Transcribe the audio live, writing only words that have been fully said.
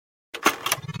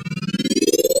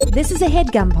This is a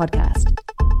HeadGum podcast.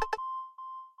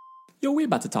 Yo, we're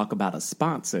about to talk about a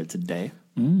sponsor today.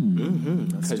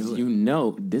 Because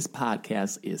this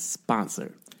podcast is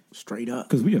sponsored. Straight up.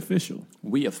 Because we official.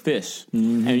 We a fish.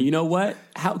 And you know what?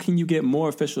 How can you get more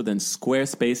official than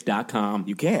Squarespace.com?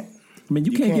 You can't. I mean,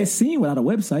 you can't get seen without a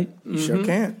website. You sure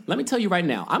can. Let me tell you right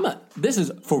now. This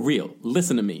is for real.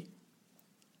 Listen to me.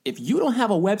 If you don't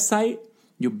have a website,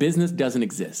 your business doesn't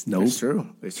exist. No, it's true.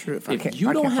 It's true. If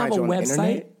you don't have a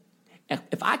website,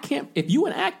 if you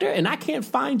an actor and I can't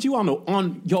find you on your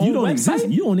own website,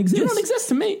 you don't exist. You don't exist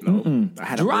to me. I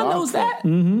had Gerard knows that.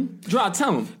 Gerard,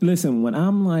 tell him. Listen, when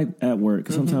I'm like at work,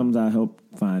 sometimes I help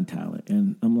find talent,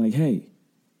 and I'm like, hey,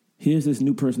 here's this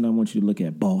new person I want you to look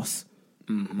at, boss.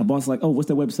 My boss is like, oh, what's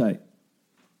their website?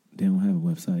 They don't have a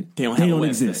website. They don't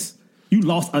exist. You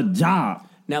lost a job.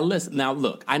 Now listen. Now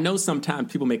look. I know sometimes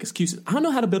people make excuses. I don't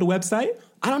know how to build a website.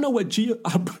 I don't know what I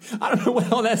don't know what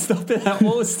all that stuff is. That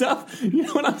old stuff. You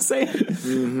know what I'm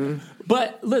saying?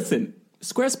 But listen,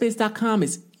 Squarespace.com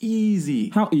is easy.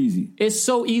 How easy? It's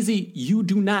so easy. You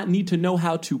do not need to know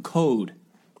how to code.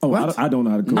 Oh, I don't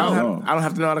know how to code at all. I don't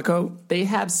have to know how to code. They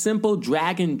have simple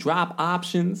drag and drop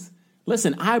options.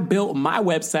 Listen, I built my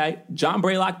website,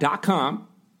 johnbraylock.com,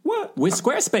 with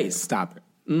Squarespace. Stop it.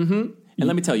 And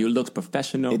let me tell you, it looks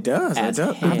professional. It does. As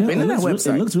I've hell. been to that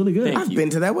website. It looks really good. I've been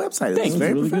to that website. It looks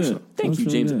very really professional. good. Thank you,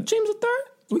 Looks James. really good. James III,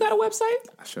 we got a website?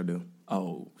 I sure do.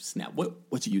 Oh, snap.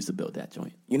 What you use to build that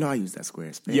joint? You know I use that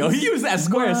Squarespace. Yo, he used that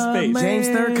Squarespace.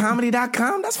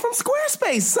 JamesThirdComedy.com. That's from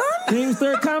Squarespace, son.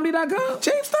 JamesThirdComedy.com.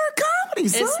 James Third Comedy,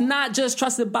 son. It's not just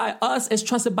trusted by us. It's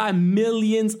trusted by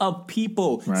millions of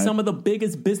people. Right. Some of the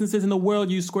biggest businesses in the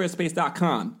world use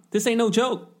Squarespace.com. This ain't no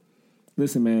joke.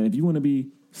 Listen, man, if you want to be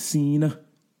seen,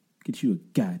 get you a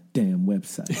goddamn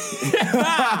website.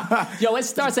 Yo, it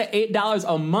starts at $8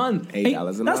 a month.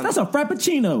 $8 a month. That's a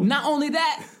frappuccino. Not only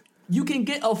that, you can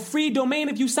get a free domain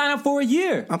if you sign up for a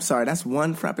year. I'm sorry, that's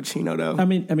one Frappuccino, though. I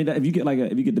mean, if you get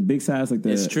the big size, like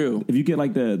the, it's true. If you get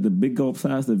like the big gulp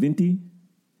size, the venti,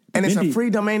 and it's a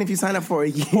free domain if you sign up for a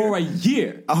year. For a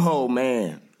year. Oh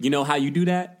man. You know how you do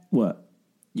that? What?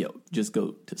 Yo, just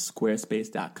go to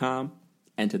squarespace.com,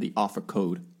 enter the offer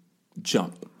code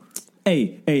JUMP.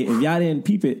 Hey, if y'all didn't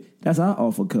peep it, that's our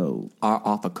offer code. Our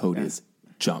offer code is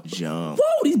JUMP. Jump.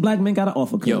 Whoa, these black men got an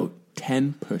offer code. Yo,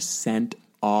 10%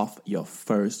 off your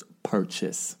first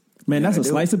purchase. Man, that's a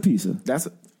slice of pizza.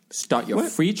 Start your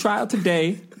free trial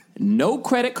today. No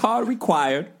credit card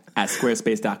required at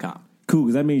squarespace.com. Cool,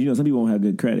 because that means, some people won't have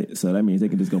good credit. So that means they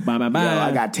can just go buy. Yo,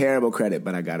 I got terrible credit,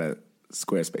 but I got a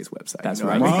Squarespace website. That's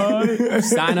right. Right.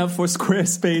 Sign up for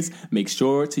Squarespace. Make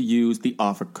sure to use the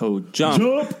offer code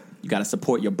JUMP. You got to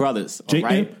support your brothers, all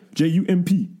right? JUMP.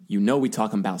 You know we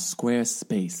talking about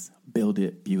Squarespace. Build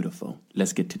it beautiful.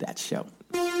 Let's get to that show.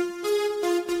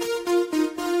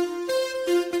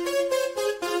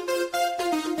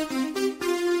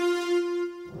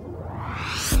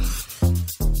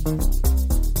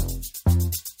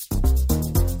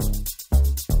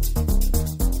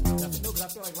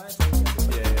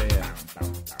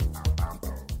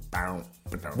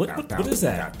 What is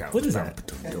that? What is that?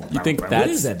 You think that's... What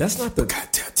is that? That's not the...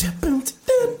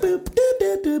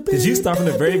 Did you start from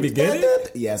the very beginning?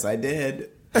 Yes, I did.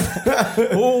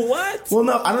 Oh, what? Well,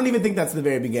 no, I don't even think that's the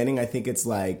very beginning. I think it's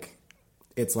like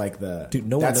the... Dude,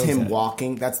 no one that's knows him that.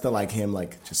 walking. That's the him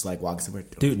just walking somewhere.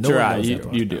 Dude, no Gerard, one knows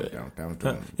that. you do it.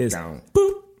 It's down.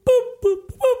 boop, boop, boop,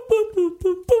 boop, boop, boop,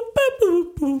 boop, boop, boop,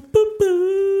 boop,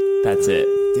 boop. That's it.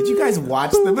 Did you guys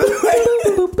watch the movie?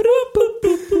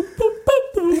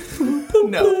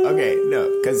 No, okay,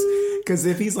 no, because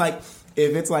if it's like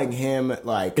him,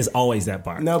 like It's always that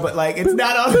part. no, but like it's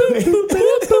not always.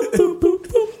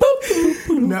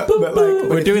 No, but like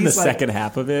We're doing the second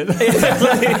half of it.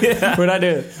 We're not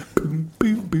doing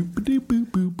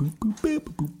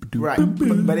right.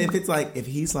 But if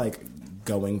he's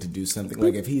going to do something,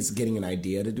 like if he's getting an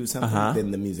idea to do something,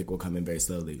 then the music will come in very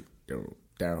slowly.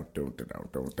 Down. Wait,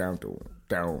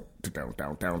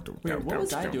 what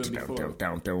was I doing before?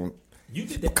 You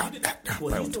did that.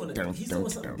 Well, he's doing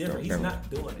something different. He's not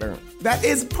doing it. That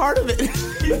is part of it.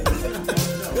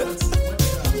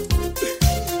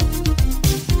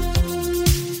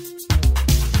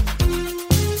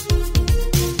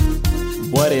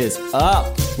 What is up?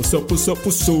 What's up?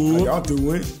 How y'all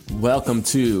doing? Welcome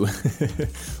to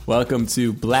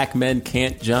Black Men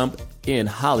Can't Jump in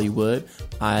Hollywood.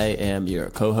 I am your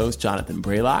co-host, Jonathan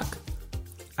Braylock.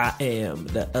 I am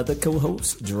the other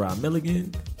co-host, Gerard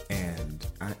Milligan. And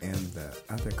I am the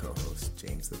other co-host,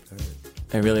 James III.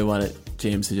 I really wanted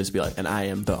James to just be like, and I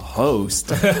am the host.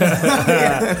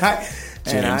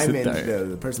 And I'm III.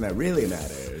 the person that really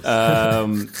matters.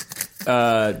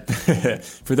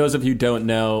 For those of you who don't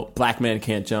know, Black Men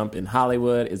Can't Jump in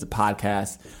Hollywood is a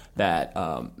podcast that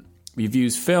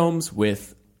reviews films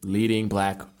with leading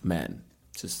black men,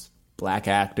 just black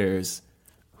actors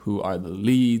who are the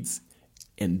leads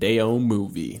in their own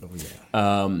movie.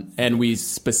 And we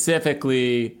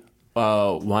specifically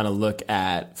want to look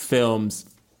at films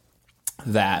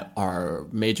that are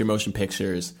major motion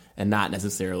pictures and not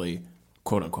necessarily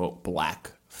quote unquote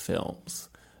black films.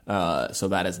 So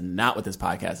that is not what this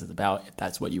podcast is about. If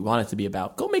that's what you want it to be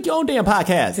about, go make your own damn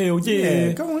podcast. Hell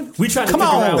yeah. Come on. We trying to Come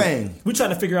figure on, out. thing. We trying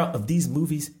to figure out if these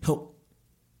movies help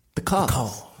The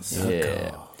cause.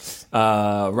 Yeah.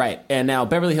 Right. And now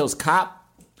Beverly Hills Cop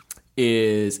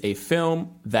is a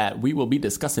film that we will be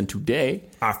discussing today.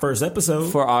 our first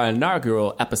episode. For our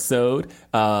inaugural episode.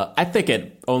 I think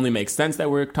it only makes sense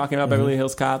that we're talking about Beverly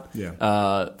Hills Cop. Yeah.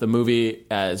 The movie,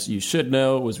 as you should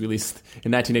know, was released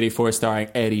in 1984 starring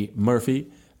Eddie Murphy.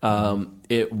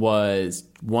 It was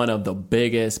one of the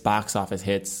biggest box office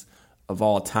hits of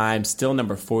all time. Still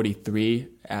number 43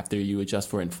 after you adjust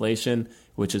for inflation,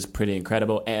 which is pretty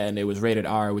incredible. And it was rated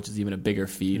R, which is even a bigger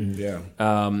feat.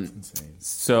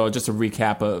 So just a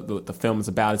recap of what the film is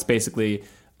about. It's basically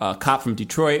a cop from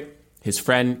Detroit. His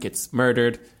friend gets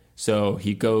murdered. So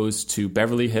he goes to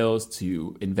Beverly Hills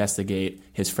to investigate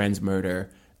his friend's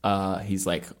murder. He's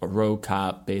like a rogue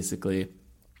cop, basically.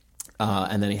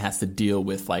 And then he has to deal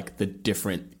with like the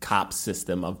different cop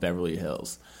system of Beverly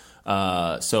Hills.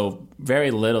 So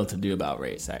very little to do about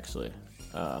race, actually.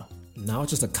 Now it's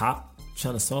just a cop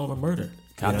trying to solve a murder.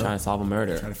 Cop trying to solve a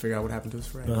murder. Trying to figure out what happened to his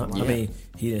friend. I mean,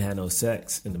 he didn't have no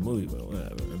sex in the movie, but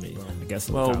whatever. I mean, I guess.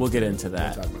 Well, we'll get into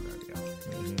that. Talk about that, yeah.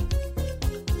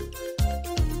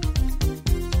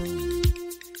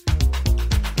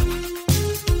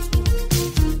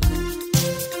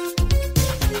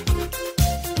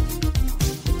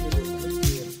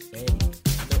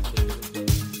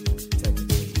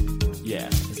 Yeah.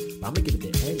 I'm gonna give it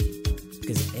to Eddie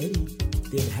because Eddie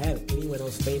didn't have anyone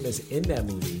else famous in that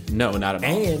movie. No, not at all.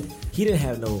 And he didn't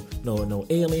have no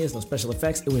aliens, no special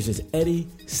effects. It was just Eddie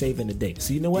saving the day.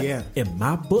 So you know what? Yeah. In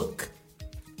my book,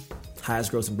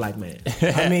 highest grossing black man.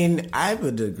 I mean, I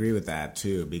would agree with that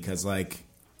too because, like,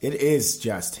 it is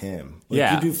just him. Like,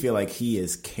 Yeah. you do feel like he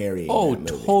is carrying. Oh,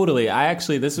 that movie. totally.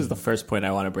 This was the first point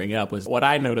I want to bring up was what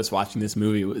I noticed watching this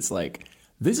movie was like,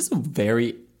 this is a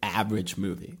very average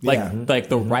movie. Like, Yeah. like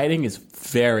the writing is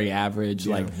very average.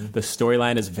 Like the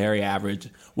storyline is very average.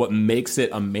 What makes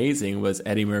it amazing was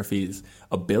Eddie Murphy's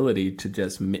ability to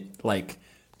just like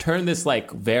turn this like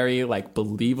very like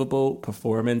believable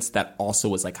performance that also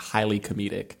was like highly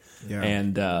comedic. Yeah.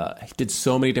 And he did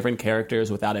so many different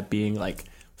characters without it being like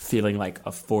feeling like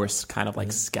a forced kind of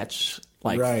like sketch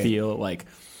like Right. feel like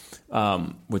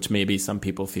which maybe some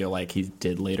people feel like he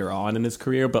did later on in his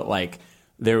career, but like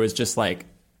there was just like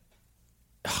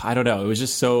I don't know, it was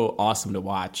just so awesome to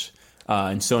watch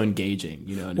and so engaging,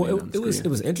 you know what I mean? Well, it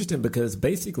was interesting because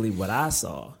basically what I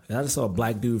saw a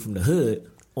black dude from the hood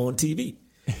on TV.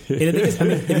 And the thing is, I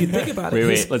mean, if you think about it,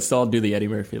 Wait, let's all do the Eddie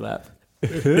Murphy laugh.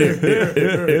 it's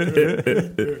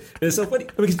so funny.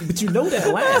 I mean, but you know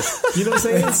that laugh. You know what I'm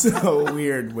saying? It's so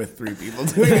weird with three people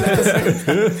doing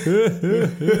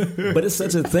it. But it's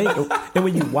such a thing. And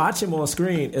when you watch him on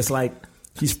screen, it's like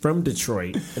he's from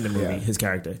Detroit in the movie, Yeah. his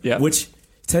character. Yeah. Which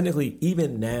technically,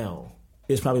 even now,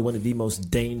 is probably one of the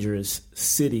most dangerous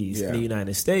cities in the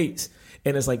United States.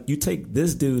 And it's like you take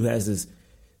this dude who has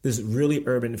this really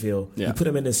urban feel, you put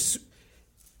him in this.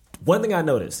 One thing I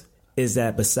noticed is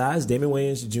that besides Damon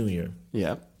Wayans Jr.,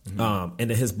 Yeah. and then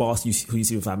his boss, who you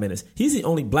see in 5 minutes, he's the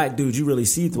only black dude you really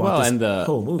see throughout this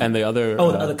whole movie. And the other the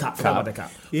other cop. Forgot about that cop.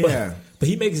 Yeah. But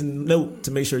he makes note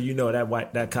to make sure you know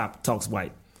that cop talks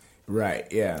white. Right.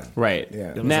 Yeah. Right.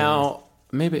 Yeah. Now,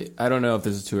 maybe, I don't know if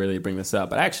this is too early to bring this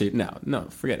up, but actually, no,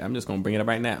 forget it. I'm just going to bring it up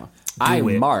right now. I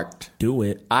marked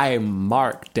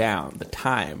down the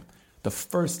time, the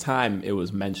first time it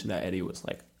was mentioned that Eddie was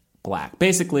like black.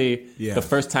 Basically, the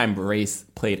first time race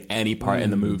played any part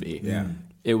in the movie. Yeah.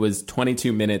 It was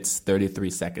 22 minutes, 33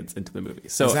 seconds into the movie.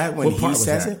 So Is that when he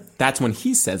says it? That's when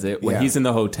he says it, when Yeah. he's in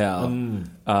the hotel.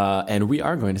 And we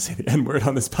are going to say the N-word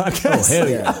on this podcast. Oh, hell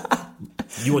yeah.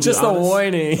 You want to Just a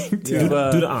warning. To, do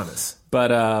the honest.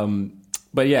 But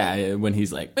yeah, when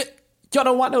he's like, y'all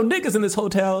don't want no niggas in this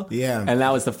hotel. Yeah. And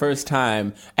that was the first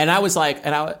time. And I was like,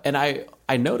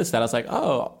 I noticed that. I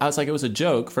was like, it was a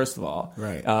joke, first of all.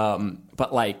 Right.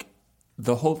 But like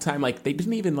the whole time, like they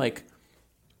didn't even like,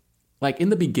 like in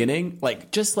the beginning,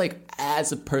 like just like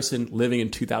as a person living in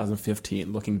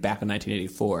 2015, looking back on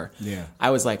 1984,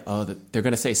 I was like, oh, they're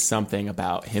going to say something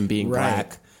about him being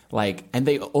black. Like, and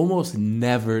they almost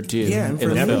never do. Yeah, and for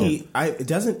me,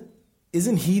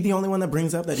 isn't he the only one that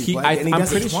brings up that he's black? I'm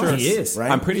pretty sure he is,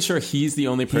 right? I'm pretty sure he's the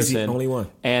only person. He's the only one.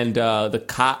 And the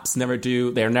cops never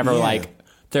do. They're never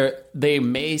they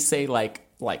may say like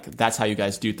that's how you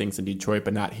guys do things in Detroit,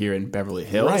 but not here in Beverly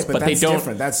Hills. Right, but they that's don't.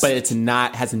 different. But it's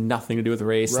not has nothing to do with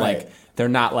race. Right. Like they're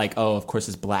not like, oh, of course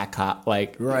it's black cop.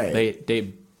 Like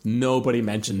they nobody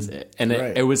mentions it, and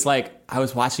it was like I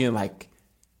was watching it like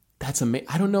that's amazing.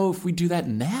 I don't know if we do that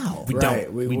now. We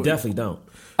don't. We definitely don't.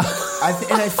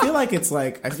 I feel like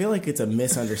it's a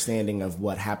misunderstanding of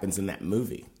what happens in that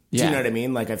movie. Do you know what I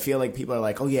mean? Like I feel like people are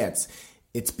like, oh yeah,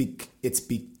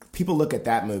 people look at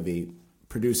that movie,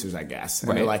 producers, I guess,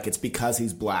 and they're like, it's because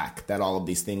he's black that all of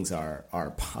these things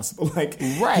are possible. Like,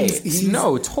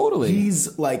 no, totally.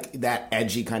 He's like that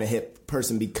edgy kind of hip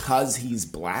person because he's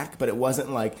black, but it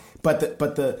wasn't like, but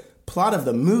the plot of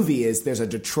the movie is there's a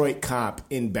Detroit cop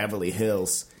in Beverly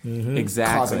Hills,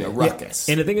 causing a ruckus.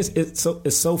 Yeah. And the thing is,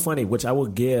 it's so funny, which I will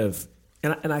give.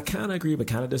 And I kind of agree, but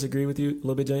kind of disagree with you a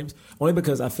little bit, James. Only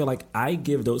because I feel like I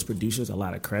give those producers a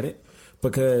lot of credit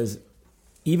because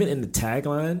even in the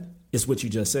tagline, it's what you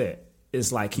just said.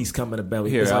 It's like he's coming to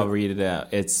Beverly Hills. Here, I'll read it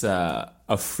out. It's a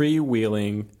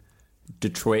freewheeling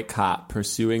Detroit cop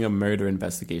pursuing a murder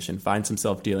investigation finds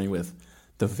himself dealing with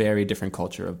the very different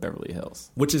culture of Beverly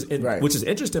Hills. Which is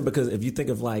interesting because if you think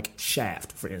of like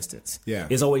Shaft, for instance,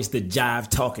 it's always the jive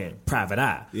talking private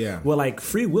eye. Yeah. Well, like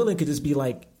freewheeling could just be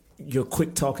like you're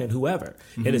quick talking whoever.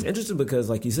 And it's interesting because,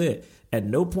 like you said, at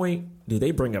no point do they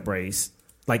bring up race,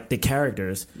 like the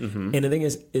characters. And the thing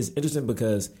is, it's interesting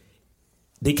because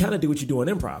they kind of do what you do in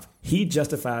improv. He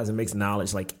justifies and makes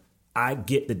knowledge. Like, I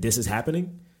get that this is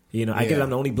happening. You know, I get that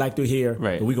I'm the only black dude here,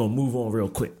 but we're going to move on real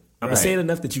quick. I'm going to say it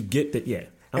enough that you get that,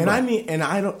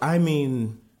 I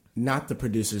mean, not the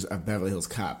producers of Beverly Hills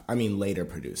Cop. I mean, later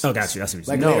producers. Oh, got you. That's what you're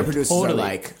saying. Later producers are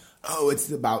like, oh,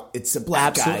 it's a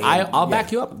black guy. I'll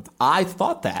back you up. I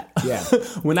thought that. Yeah.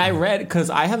 When I read, because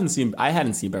I hadn't seen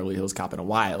Beverly Hills Cop in a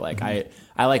while. Like I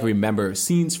like remember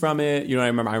scenes from it. You know, I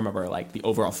remember like the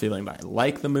overall feeling that I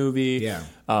like the movie. Yeah.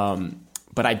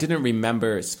 But I didn't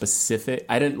remember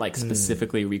I didn't like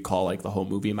specifically recall like the whole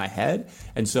movie in my head.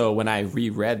 And so when I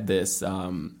reread this,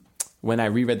 when I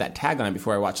reread that tagline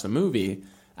before I watched the movie,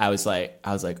 I was like,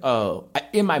 oh,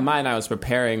 in my mind, I was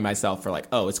preparing myself for like,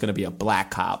 oh, it's going to be a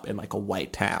black cop in like a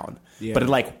white town. Yeah. But it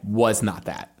like was not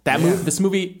that. This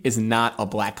movie is not a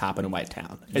black cop in a white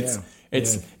town.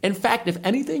 It's in fact, if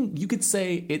anything, you could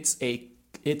say it's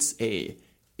a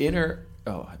inner.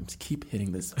 Oh, I keep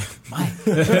hitting this mic.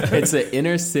 It's an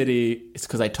inner city. It's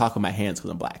because I talk with my hands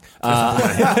because I'm black.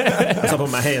 I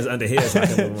put my hands under here so I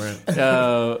can move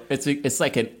around. It's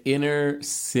like an inner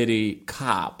city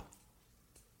cop,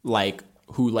 like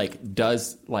who like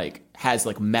does like has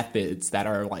like methods that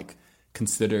are like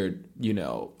considered, you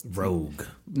know, rogue.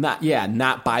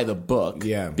 Not by the book.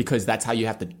 Yeah, because that's what you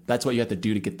have to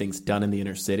do to get things done in the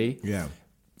inner city. Yeah,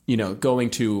 you know,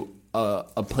 going to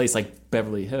a place like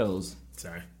Beverly Hills.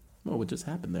 Sorry. Oh, what just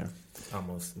happened there?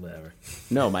 Almost whatever.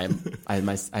 No, I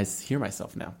hear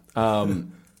myself now.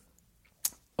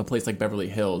 A place like Beverly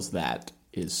Hills that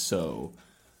is so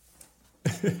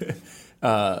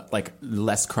like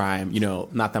less crime, you know,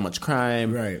 not that much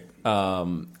crime. Right.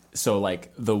 So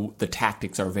like the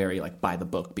tactics are very like by the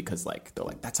book because like they're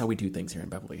like that's how we do things here in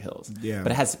Beverly Hills. Yeah.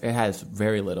 But it has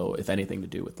very little, if anything, to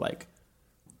do with like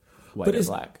white or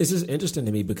black. It's just interesting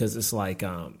to me because it's like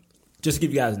just to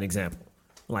give you guys an example.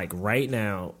 Like right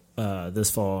now, this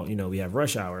fall, you know, we have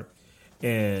Rush Hour,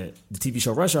 and the TV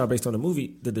show Rush Hour, based on the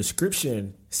movie, the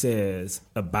description says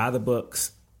a by the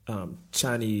books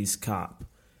Chinese cop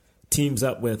teams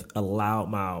up with a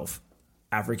loudmouth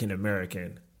African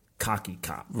American cocky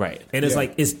cop. Right. And it's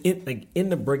like it's in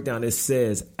the breakdown it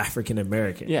says African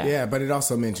American. Yeah. Yeah, but it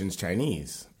also mentions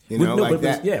Chinese. You know, like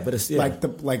that. But it's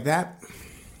like that.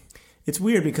 It's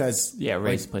weird because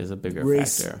race plays a bigger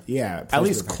factor. Yeah, at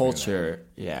least culture.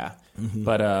 Yeah,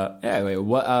 but anyway,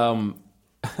 what?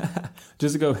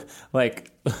 Just to go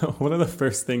like one of the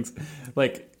first things,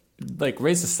 like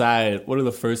race aside, one of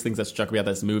the first things that struck me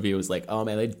about this movie was like, oh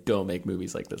man, they don't make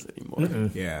movies like this anymore.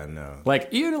 Yeah, no. Like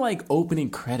even like opening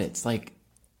credits, like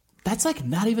that's like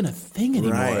not even a thing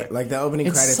anymore. Right, like the opening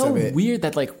credits so of it weird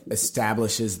that like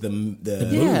establishes the mood,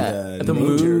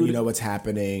 you know what's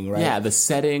happening, right? Yeah, the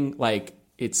setting, like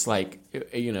it's like,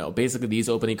 you know, basically these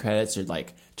opening credits are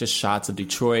like just shots of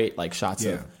Detroit, like shots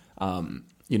of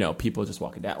you know, people just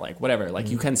walking down, like whatever.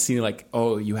 Like you can see like,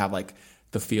 oh, you have like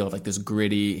the feel of like this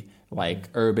gritty, like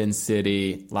urban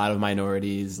city, a lot of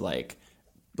minorities, like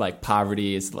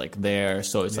poverty is like there.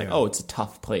 So it's like, oh, it's a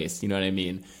tough place. You know what I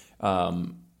mean?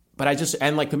 But I just,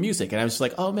 and like the music, and I was just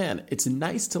like, oh man, it's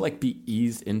nice to like be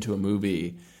eased into a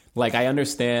movie. Like I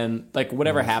understand like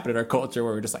whatever happened in our culture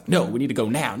where we're just like, no, we need to go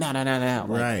now. Like,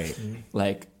 right.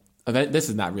 Like this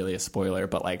is not really a spoiler,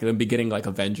 but like in the beginning, like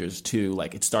Avengers 2,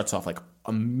 like it starts off like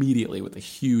immediately with a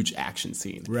huge action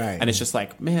scene. Right. And it's just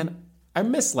like, man, I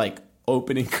miss like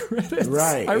opening credits.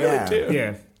 Right. I really do.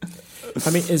 Yeah.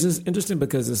 I mean, it's just interesting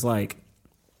because it's like,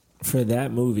 for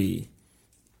that movie,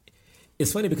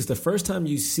 it's funny because the first time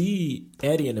you see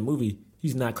Eddie in the movie,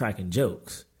 he's not cracking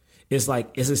jokes. It's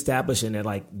like, it's establishing that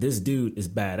like this dude is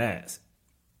badass.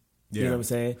 You know what I'm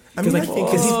saying? I mean, like, I think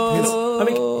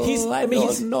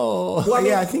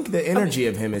I think the energy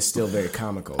of him is still very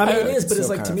comical. I mean, it is, but it's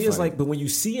like, to me, it's like, but when you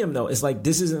see him though, it's like,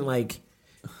 this isn't like,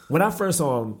 when I first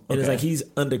saw him, and it's like he's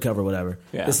undercover, whatever.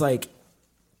 Yeah. It's like,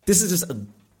 this is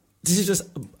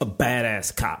just a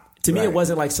badass cop. To me, it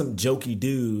wasn't like some jokey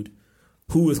dude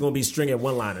who was going to be stringing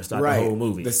one-liners throughout the whole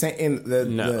movie. The same,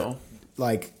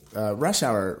 Rush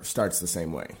Hour starts the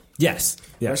same way. Yes.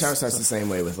 Rush Hour starts the same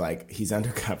way with like he's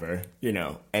undercover, you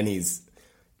know, and he's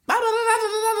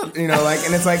you know, like,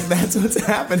 and it's like that's what's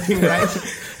happening, right?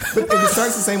 But it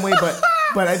starts the same way,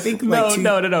 but I think like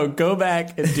no. Go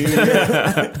back and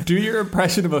do your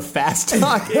impression of a fast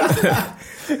talking.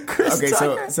 Chris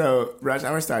Tucker. So Rush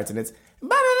Hour starts and it's.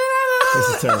 This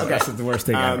is terrible. That's the worst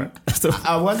thing ever.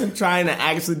 I wasn't trying to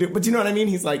actually do, but you know what I mean.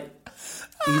 He's like,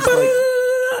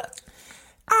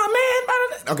 oh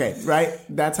man, okay, right?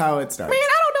 That's how it starts. Man,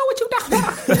 I don't know what you talking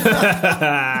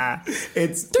about.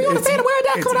 Do you understand the word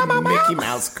that come out my mouth? Mickey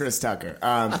Mouse, Chris Tucker.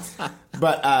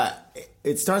 But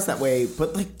it starts that way.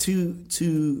 But like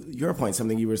to your point,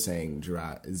 something you were saying,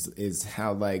 Gerard, is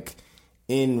how like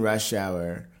in Rush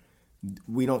Hour,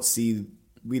 we don't see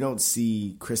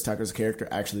Chris Tucker's character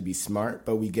actually be smart,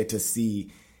 but we get to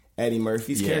see Eddie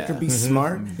Murphy's character be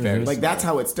smart. Very like smart. that's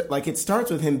how it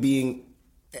starts with him being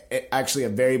actually a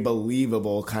very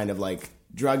believable kind of like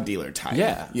drug dealer type.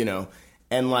 Yeah, you know,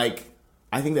 and like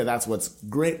I think that's what's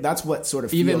great. That's what sort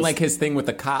of even feels, like his thing with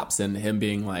the cops and him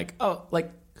being like, oh,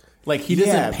 like he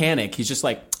doesn't panic. He's just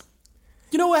like,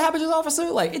 you know what happened to this officer?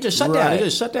 Like it just shut down. It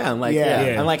just shut down. Like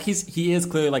and like he is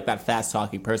clearly like that fast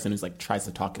talking person who's like tries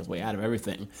to talk his way out of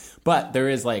everything. But there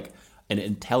is like an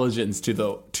intelligence to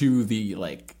the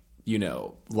like, you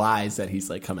know, lies that he's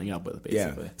like coming up with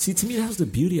basically. Yeah. See, to me, that was the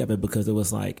beauty of it because it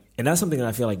was like, and that's something that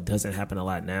I feel like doesn't happen a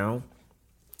lot now.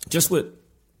 Just with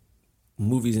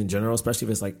movies in general, especially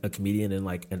if it's like a comedian in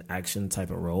like an action type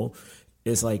of role,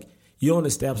 it's like you don't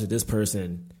establish that this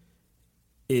person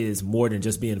is more than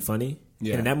just being funny.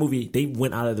 Yeah. And in that movie, they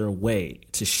went out of their way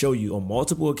to show you on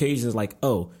multiple occasions, like,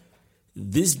 oh,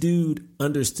 this dude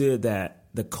understood that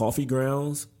the coffee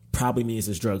grounds probably means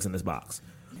there's drugs in this box.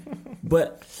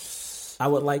 But I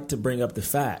would like to bring up the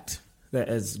fact that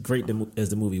as great as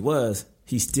the movie was,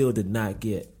 he still did not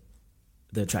get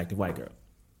the attractive white girl.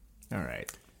 All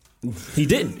right. He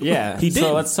didn't. Yeah. He didn't.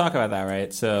 So let's talk about that,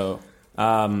 right? So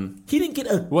he didn't get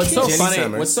a What's so kiss.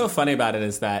 funny? What's so funny about it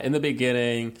is that in the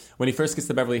beginning, when he first gets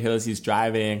to Beverly Hills, he's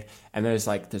driving, and there's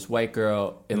like this white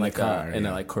girl in like a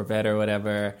like Corvette or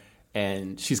whatever,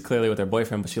 and she's clearly with her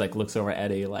boyfriend, but she like looks over at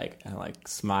Eddie like and like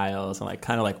smiles and like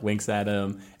kind of like winks at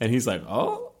him, and he's like,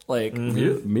 oh, like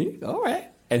you, me, all right.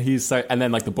 And and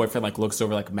then like the boyfriend like looks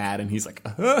over like mad, and he's like,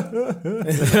 and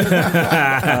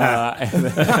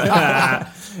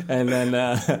then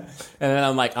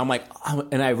I'm like,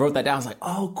 and I wrote that down. I was like,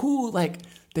 oh, cool. Like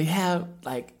they have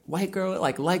like white girl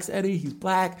like likes Eddie. He's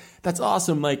black. That's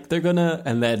awesome. Like they're gonna,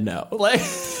 and then no, like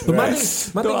but my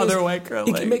thing other is, white girl.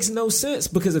 It makes no sense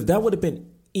because if that would have been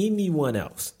anyone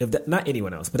else, not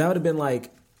anyone else, but that would have been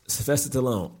like Sylvester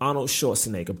Stallone, Arnold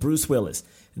Schwarzenegger, Bruce Willis.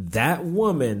 That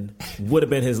woman would have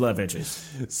been his love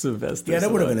interest. Sylvester. Yeah,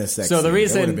 that would have been a sex. So the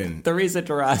reason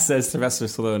Taras says Sylvester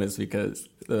Stallone is because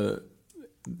the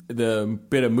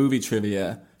bit of movie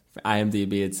trivia for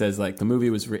IMDb, it says like the movie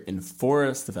was written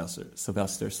for Sylvester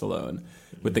Stallone,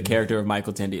 with the character of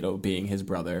Michael Tandito being his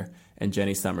brother and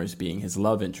Jenny Summers being his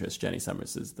love interest. Jenny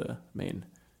Summers is the main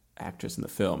actress in the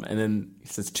film. And then he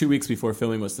says 2 weeks before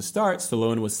filming was to start,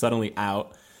 Stallone was suddenly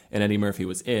out and Eddie Murphy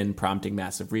was in, prompting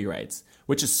massive rewrites,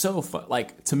 which is so fun.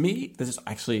 Like, to me, this is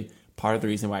actually part of the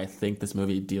reason why I think this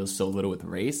movie deals so little with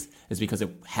race is because it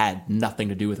had nothing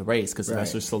to do with race, because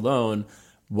Sylvester Stallone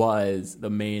was the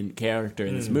main character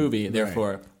in this movie.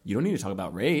 Therefore, you don't need to talk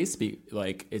about race,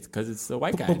 it's because it's the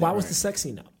white guy. But why was the sex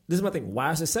scene out? This is my thing.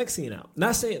 Why is the sex scene out?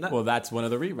 Well, that's one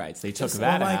of the rewrites. They took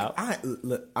that out.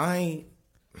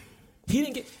 He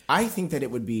didn't get. I think that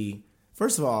it would be,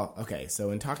 first of all, okay,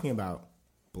 so in talking about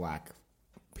black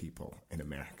people in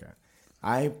America,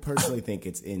 I personally think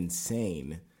it's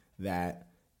insane that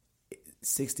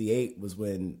 68 was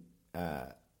when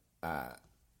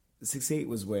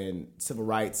civil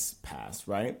rights passed,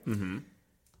 right? Mm-hmm.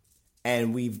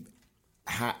 And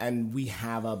we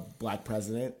have a black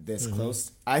president this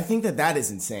close. I think that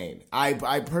is insane.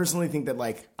 I personally think that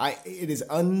it is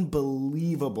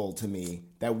unbelievable to me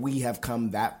that we have come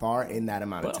that far in that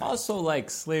amount of time. But also,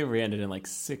 slavery ended in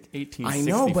 1865. I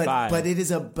know,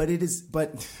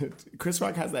 but Chris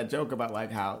Rock has that joke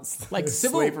about how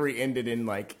slavery ended in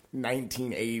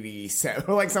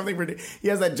 1987, something. He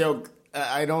has that joke.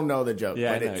 I don't know the joke.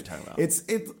 Yeah, but I know what you're talking about. It's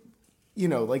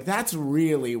that's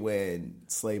really when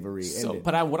slavery ended.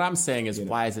 But what I'm saying is,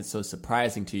 why is it so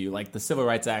surprising to you? The Civil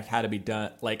Rights Act had to be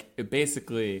done. It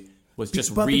basically was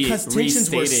just because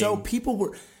tensions restating. were so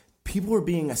people were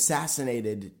being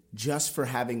assassinated just for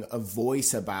having a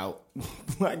voice about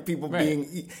black people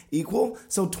being equal.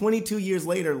 So 22 years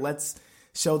later, let's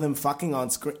show them fucking on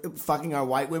screen, fucking our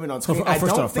white women on screen.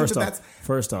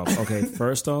 First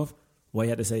off, why you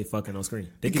had to say fucking on screen?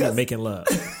 They could be making love.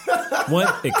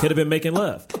 One, it could have been making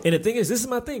love. And the thing is, this is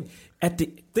my thing.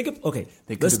 They could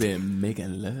have been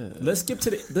making love. Let's skip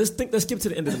to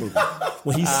the end of the movie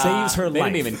when he saves her life. They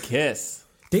didn't even kiss.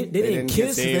 They didn't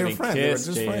kiss. They were friends. They were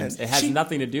just friends. It has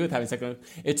nothing to do with having sex.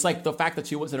 It's the fact that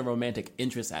she wasn't a romantic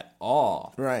interest at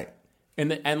all. Right.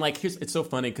 And it's so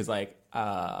funny because I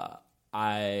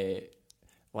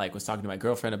was talking to my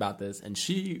girlfriend about this, and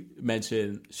she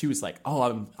mentioned, she was like,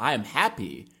 "Oh, I am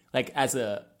happy." As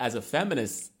a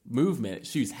feminist movement,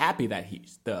 she was happy that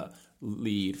the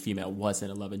lead female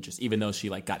wasn't a love interest, even though she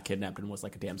got kidnapped and was a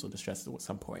damsel in distress at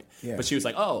some point. Yeah. But she was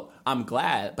like, "Oh, I'm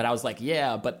glad." But I was like,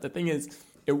 "Yeah," but the thing is,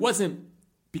 it wasn't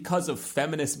because of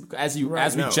feminist, as we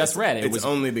just read. It was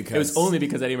only because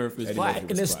Eddie Murphy was black.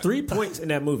 And there's 3 points in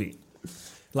that movie,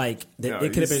 it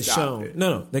could have been shown.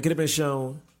 No, they could have been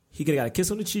shown. He could have got a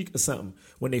kiss on the cheek or something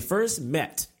when they first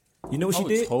met. You know what she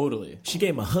did? Totally. She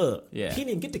gave him a hug. Yeah. He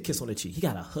didn't get the kiss on the cheek. He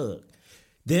got a hug.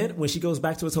 Then when she goes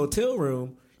back to his hotel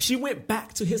room, she went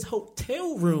back to his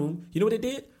hotel room. You know what they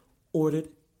did? Ordered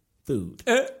food.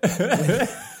 Wait.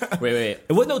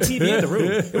 There was no TV in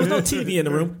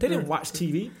the room. They didn't watch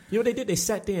TV. You know what they did? They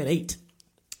sat there and ate.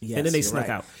 Yes, and then they snuck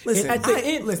out. Listen, and at the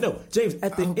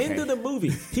end of the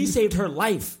movie, he saved her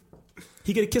life.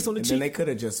 He get a kiss on the cheek. Then they could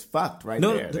have just fucked there.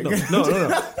 No.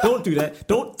 Don't do that.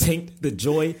 Don't taint the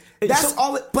joy. That's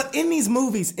all. But in these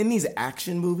movies, in these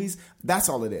action movies, that's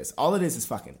all it is. All it is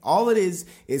fucking. All it is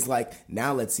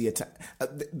now let's see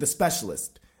the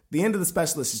Specialist. The end of The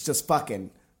Specialist is just fucking.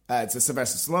 It's a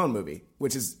Sylvester Stallone movie,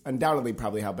 which is undoubtedly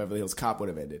probably how Beverly Hills Cop would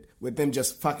have ended, with them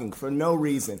just fucking for no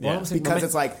reason. Yeah. Because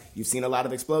it's you've seen a lot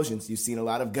of explosions, you've seen a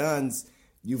lot of guns,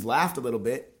 you've laughed a little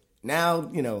bit. Now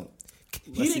He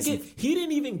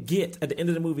didn't even get at the end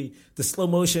of the movie the slow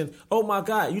motion. Oh my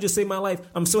God, you just saved my life.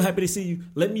 I'm so happy to see you.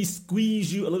 Let me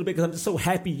squeeze you a little bit because I'm just so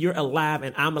happy you're alive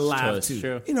and I'm alive too.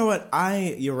 True. You know what?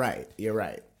 You're right.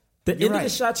 The end of the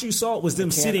shot you saw was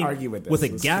them sitting with a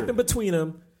gap in between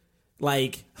them,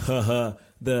 the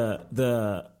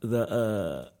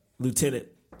lieutenant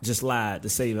just lied to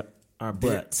save our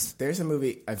butts. There's a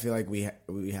movie I feel like we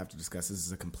have to discuss. This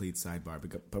is a complete sidebar,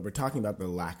 but we're talking about the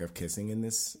lack of kissing in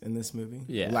this movie.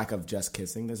 Yeah, lack of just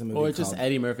kissing. There's a movie, or just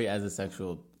Eddie Murphy as a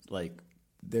sexual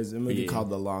There's a movie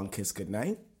called The Long Kiss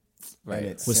Goodnight,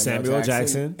 right? With Samuel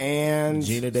Jackson and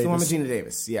Gina Davis. The one with Gina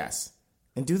Davis, yes.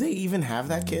 And do they even have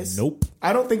that kiss? Nope.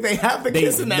 I don't think they have the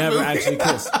kiss in that movie. They never actually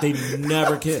kiss. They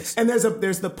never kiss. And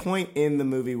there's the point in the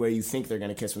movie where you think they're going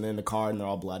to kiss when they're in the car and they're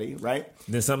all bloody, right?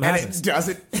 Then something happens. It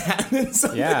doesn't happen.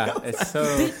 Yeah, it's so.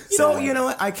 So you know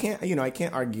what? I can't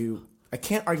argue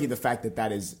the fact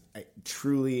that is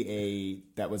truly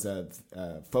that was a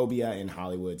phobia in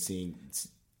Hollywood, seeing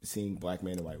black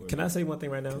men and white women. Can I say one thing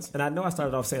right now? And I know I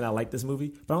started off saying I like this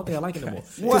movie, but I don't think I like it no more.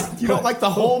 What? You don't like the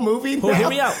whole movie? Hear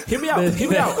me out. Just hear me out.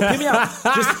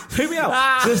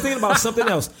 Just thinking about something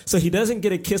else. So he doesn't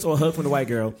get a kiss or a hug from the white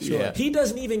girl. Sure. He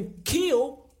doesn't even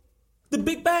kill the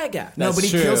big bad guy. No, but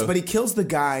he kills the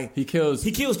guy. He kills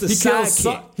the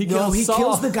sidekick. He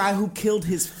kills the guy who killed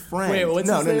his friend. Wait, what's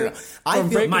his name? I feel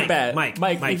Breaking Bad. Mike.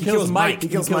 He kills Mike. He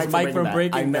kills Mike from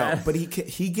Breaking Bad. I know, but he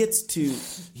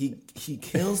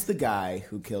kills the guy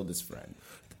who killed his friend.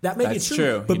 That may be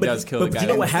true. He does kill the guy. But you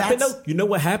know what happened though? You know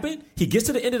what happened? He gets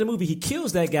to the end of the movie. He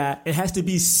kills that guy and has to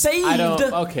be saved. I don't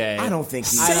think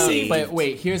he's saved. But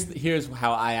wait, here's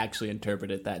how I actually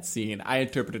interpreted that scene. I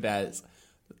interpreted it as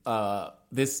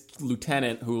this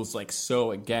lieutenant who was like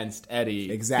so against Eddie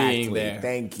being there.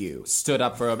 Thank you. Stood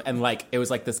up for him, and like it was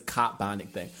like this cop bonding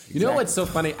thing. You know what's so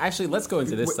funny? Actually, let's go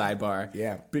into this sidebar.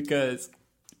 Yeah. Because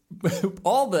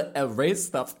all the race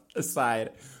stuff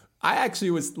aside, I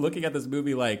actually was looking at this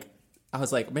movie like I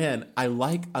was like, man, I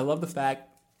do love the fact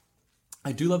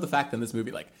that in this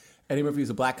movie, like Eddie Murphy is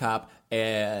a black cop,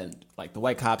 and like the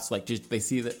white cops, like just they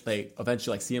see that they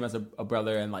eventually like see him as a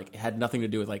brother, and like it had nothing to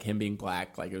do with like him being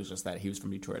black. Like it was just that he was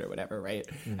from Detroit or whatever, right?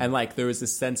 Mm-hmm. And like there was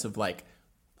this sense of like,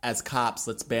 as cops,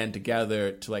 let's band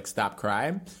together to like stop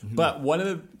crime. Mm-hmm. But one of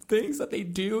the things that they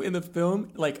do in the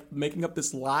film, like making up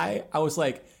this lie, I was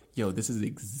like, yo, this is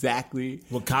exactly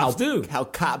what cops do. How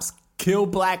cops kill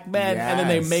black men, and then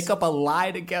they make up a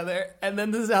lie together, and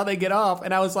then this is how they get off.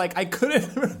 And I was like, I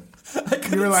couldn't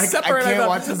you were like, separate I can't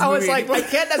watch this movie. I was like, I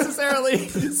can't necessarily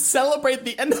celebrate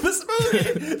the end of this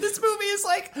movie. This movie is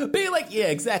like being like, yeah,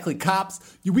 exactly, cops.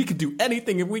 We could do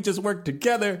anything if we just work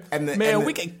together.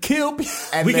 We can kill people.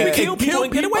 We can kill people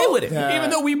and get away with it. Even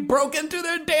though we broke into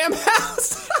their damn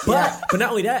house. But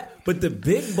not only that, but the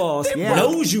big boss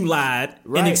knows you lied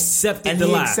and accepted the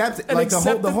lie. Like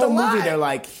the whole movie, they're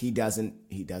like, he doesn't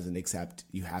accept.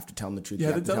 You have to tell him the truth. You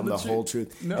have to tell him the whole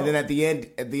truth. No. And then at the end,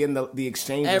 the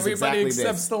exchange everybody is exactly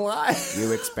accepts the lie.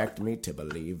 You expect me to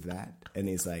believe that? And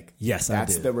he's like, yes,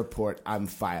 that's the report I'm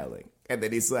filing. And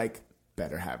then he's like,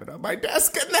 better have it on my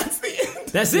desk. And that's the end.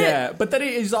 That's it. Yeah, but then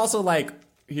he's also like,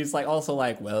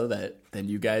 well, then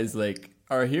you guys like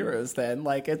are heroes. Then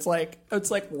like it's like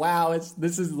wow,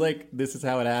 this is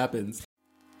how it happens.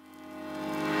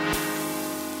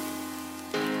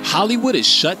 Hollywood is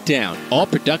shut down. All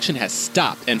production has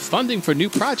stopped, and funding for new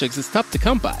projects is tough to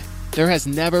come by. There has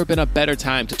never been a better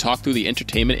time to talk through the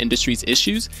entertainment industry's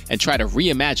issues and try to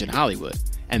reimagine Hollywood.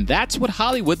 And that's what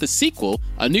Hollywood the Sequel,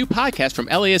 a new podcast from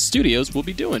LAS Studios, will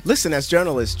be doing. Listen as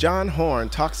journalist John Horn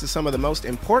talks to some of the most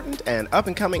important and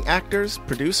up-and-coming actors,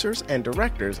 producers, and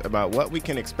directors about what we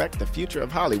can expect the future of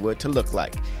Hollywood to look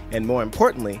like, and more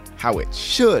importantly, how it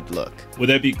should look. Will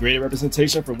there be greater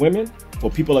representation for women, for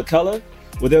people of color?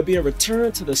 Will there be a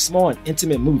return to the small and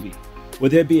intimate movie? Will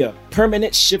there be a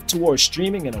permanent shift towards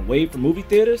streaming and away from movie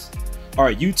theaters?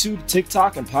 Are YouTube,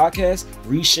 TikTok, and podcasts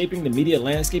reshaping the media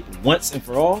landscape once and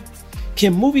for all?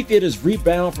 Can movie theaters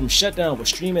rebound from shutdown with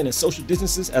streaming and social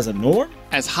distances as a norm?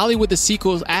 As Hollywood the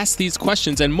Sequel asks these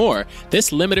questions and more,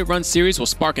 this limited run series will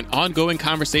spark an ongoing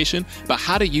conversation about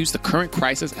how to use the current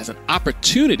crisis as an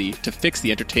opportunity to fix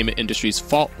the entertainment industry's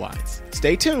fault lines.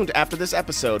 Stay tuned after this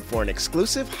episode for an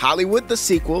exclusive Hollywood the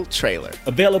Sequel trailer.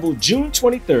 Available June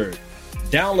 23rd.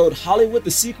 Download Hollywood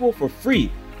the Sequel for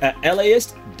free at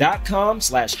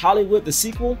LAist.com/Hollywood the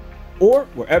Sequel or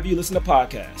wherever you listen to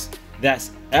podcasts.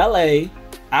 That's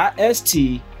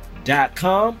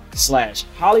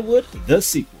LAIST.com/Hollywood the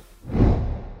Sequel.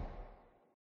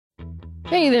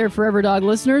 Hey there, Forever Dog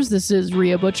listeners. This is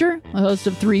Rhea Butcher, a host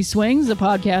of Three Swings, a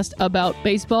podcast about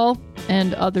baseball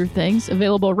and other things,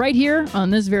 available right here on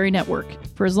this very network.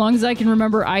 For as long as I can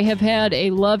remember, I have had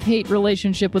a love-hate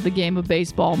relationship with the game of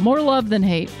baseball. More love than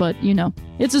hate, but, you know,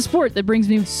 it's a sport that brings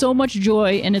me so much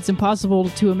joy, and it's impossible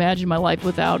to imagine my life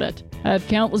without it. I have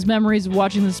countless memories of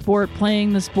watching the sport,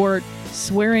 playing the sport,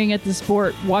 swearing at the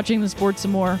sport, watching the sport some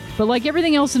more. But like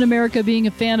everything else in America, being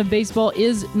a fan of baseball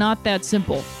is not that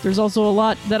simple. There's also a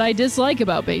lot that I dislike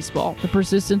about baseball. The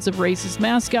persistence of racist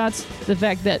mascots, the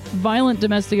fact that violent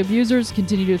domestic abusers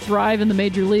continue to thrive in the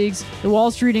major leagues, the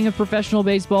Wall Streeting of professional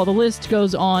baseball, the list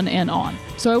goes on and on.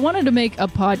 So I wanted to make a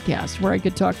podcast where I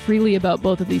could talk freely about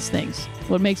both of these things.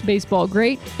 What makes baseball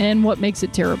great and what makes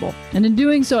it terrible. And in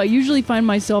doing so, I usually find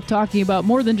myself talking about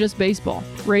more than just baseball.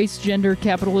 Race, gender,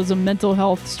 capitalism, mental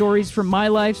health, stories from my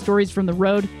life, stories from the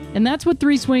road. And that's what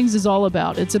Three Swings is all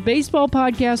about. It's a baseball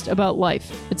podcast about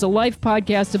life. It's a life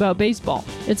podcast about baseball.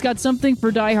 It's got something for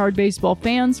diehard baseball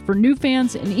fans, for new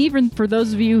fans, and even for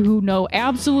those of you who know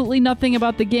absolutely nothing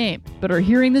about the game, but are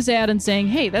hearing this ad and saying,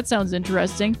 hey, that sounds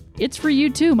interesting. It's for you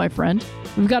too, my friend.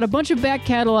 We've got a bunch of back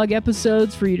catalog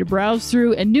episodes for you to browse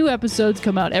through, and new episodes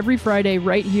come out every Friday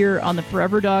right here on the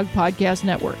Forever Dog Podcast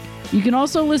Network. You can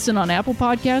also listen on Apple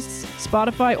Podcasts,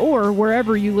 Spotify, or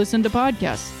wherever you listen to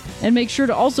podcasts. And make sure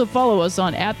to also follow us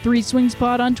on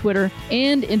 @3swingspod on Twitter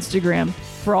and Instagram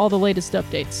for all the latest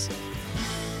updates.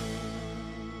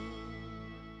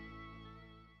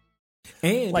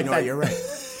 And like that, you're right.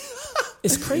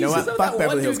 It's crazy. You know what? Fuck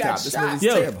Beverly Hills Cop. This movie's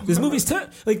terrible. This movie's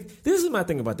like, this is my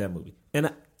thing about that movie,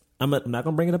 and I'm not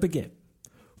gonna bring it up again.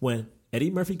 When Eddie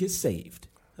Murphy gets saved,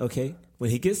 okay, when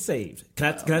he gets saved,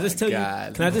 can I just tell you?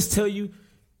 Can I just tell you?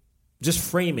 Just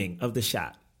framing of the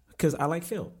shot. because I like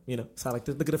film, so I like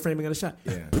to look at the framing of the shot.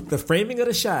 Yeah. The framing of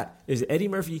the shot is Eddie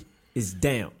Murphy is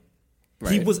down.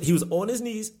 Right. He was on his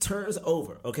knees, turns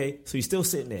over, okay? So he's still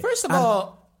sitting there. First of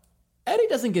all, Eddie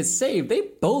doesn't get saved. They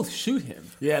both shoot him.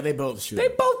 Yeah, they both shoot. They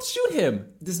both shoot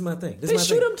him. This is my thing. They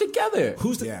shoot him together.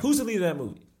 Who's the lead of that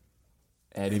movie?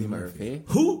 Eddie Murphy.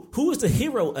 Who is the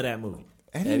hero of that movie?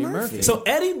 Eddie Murphy. So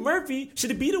Eddie Murphy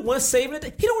should be the one saving the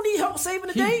day. He don't need help saving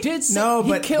the day. He did. But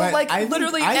he killed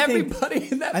literally everybody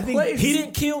in that place. He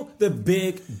didn't kill the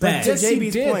big bad. Yes, he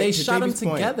did. They shot him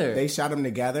together. They shot him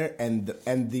together, and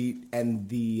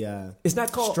the it's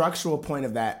not called structural point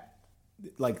of that.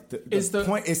 Like the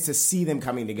point is to see them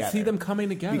coming together. See them coming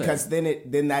together because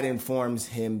then that informs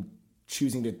him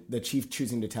the chief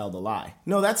choosing to tell the lie.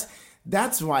 No, that's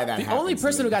why that. The only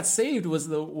person who got saved was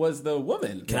the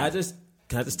woman. Can I just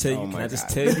tell you? Oh can I just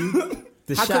tell you?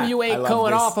 How come you ain't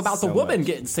going off about the woman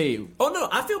getting saved? Oh no,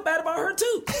 I feel bad about her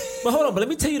too. But hold on, but let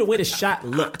me tell you the way the shot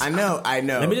looked. I know.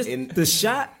 Let me the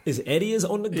shot is Eddie is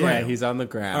on the ground. Yeah, he's on the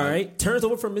ground. All right, turns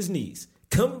over from his knees.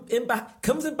 Comes in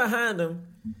behind him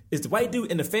is the white dude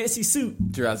in the fancy suit.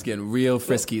 Gerard's getting real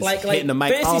frisky. He's hitting the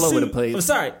mic all over the place. I'm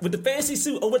sorry, with the fancy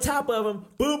suit over top of him.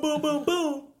 Boom, boom, boom,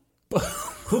 boom.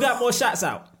 Who got more shots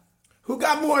out? Who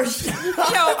got more shots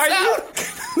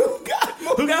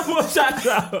Who got more shots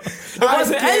out? It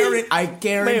wasn't Eddie. I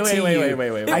guarantee you. Wait.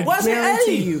 It wasn't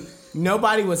guarantee Eddie. you.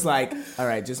 Nobody was like, all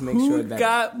right, just make sure that. Who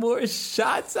got more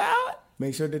shots out?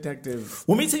 Make sure detective.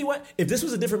 Well, let me tell you what. If this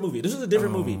was a different movie,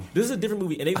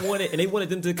 and they wanted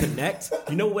them to connect.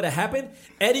 You know what would have happened?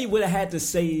 Eddie would have had to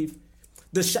save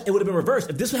the shot. It would have been reversed.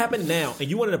 If this would happen now, and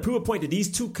you wanted to prove a point that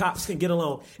these two cops can get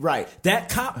along, right? That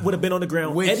cop would have been on the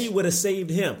ground. Eddie would have saved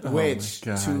him. Which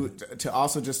to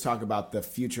also just talk about the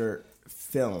future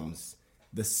films.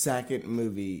 The second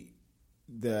movie,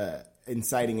 the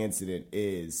inciting incident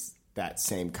is that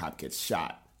same cop gets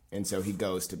shot. And so he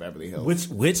goes to Beverly Hills.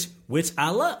 Which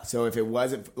I love. So if it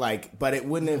wasn't but it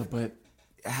wouldn't have. But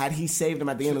had he saved him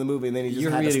at the end of the movie, and then he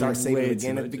just had to start saving him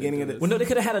again at the beginning of the. Well, no, they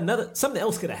could have had something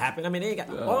else could have happened. I mean, they ain't got.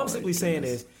 All I'm simply saying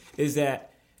is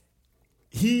that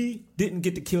he didn't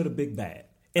get to kill the big bad.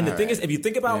 And the thing is, if you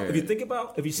skip he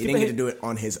didn't get to do it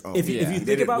on his own. If you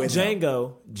think about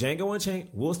Django Unchained,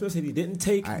 Will Smith said he didn't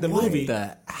take the movie.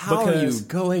 How are you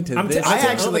going to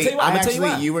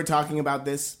this? You were talking about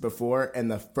this before,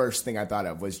 and the first thing I thought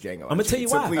of was Django. I'm gonna tell you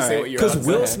why. Because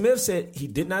Will Smith said he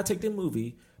did not take the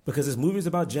movie because his movie is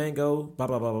about Django, blah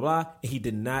blah blah blah blah, and he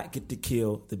did not get to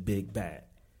kill the big bad.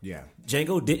 Yeah,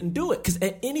 Django didn't do it because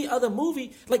at any other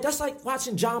movie, that's like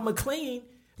watching John McClane.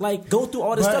 Go through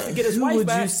all this stuff to get his wife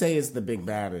back. Who would you say is the big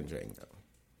bad in Django?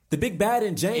 The big bad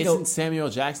in Django. Isn't Samuel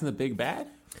Jackson the big bad?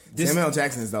 Samuel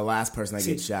Jackson is the last person that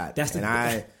gets shot.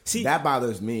 That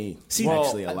bothers me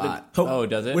actually a lot.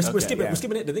 Does it? We're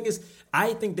skipping it. The thing is,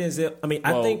 I think Denzel.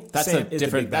 I think that's Sam a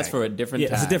different. That's for a different.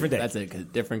 It's a different day. That's a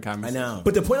different conversation. I know.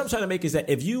 But the point I'm trying to make is that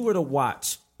if you were to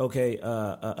watch, Die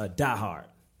Hard,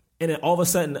 and then all of a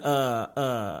sudden,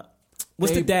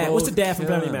 What's the dad from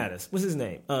Family Matters? What's his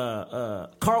name?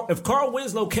 Carl. If Carl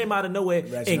Winslow came out of nowhere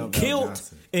and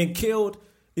killed,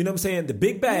 you know what I'm saying, the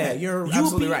big bad. Yeah, you're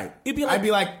absolutely right. I'd be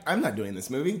like, I'm not doing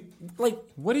this movie.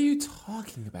 What are you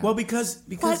talking about? Well, because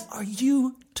what are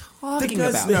you talking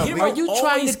about? No, are you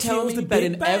trying to tell me that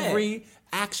in bad. every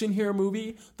action hero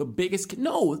movie, the biggest?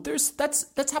 No,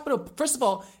 that's happened. First of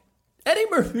all, Eddie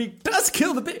Murphy does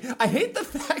kill the big. I hate the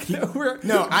fact that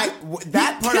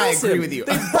that part I agree with you.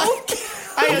 They both.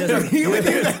 I agree with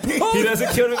you. He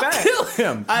doesn't kill the bad. Kill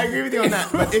him. I agree with you on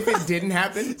that. But if it didn't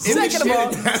happen,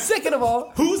 second of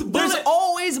all, there's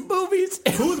always movies.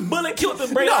 Whose bullet killed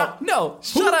him? No,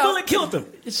 shut up. Whose bullet killed him?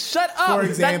 Shut up. For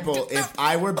example, if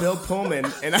I were Bill Pullman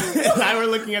and I were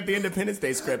looking at the Independence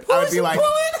Day script, I would be like,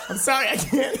 I'm sorry, I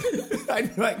can't.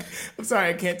 I'd be like, I'm sorry,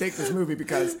 I can't take this movie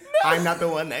because I'm not the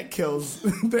one that kills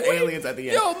the aliens at the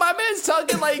end. Yo, my man's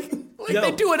talking like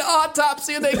they do an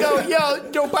autopsy and they go,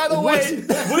 yo, by the way.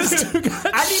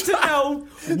 I need to know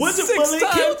which bullet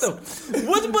killed him.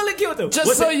 Which bullet killed him?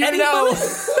 Just so you know,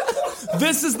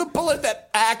 this is the bullet that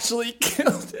actually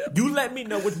killed him. You let me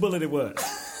know which bullet it was.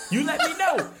 You let me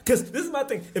know. Because this is my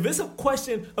thing. If it's a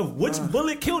question of which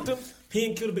bullet killed him, he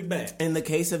didn't kill the big bad. In the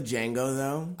case of Django,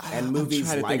 though, and movies I'm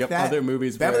trying to like think that, of other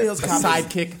movies Beverly where Hills Cop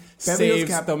sidekick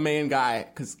saves the main guy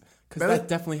because that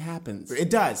definitely happens.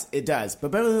 It does. But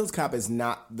Beverly Hills Cop is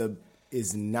not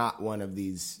one of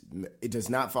these. It does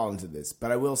not fall into this.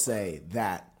 But I will say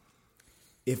that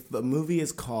if the movie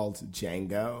is called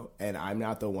Django and I'm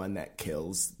not the one that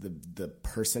kills the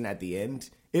person at the end,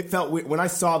 it felt weird. When I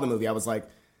saw the movie, I was like,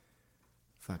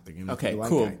 Fuck, they're gonna Okay, make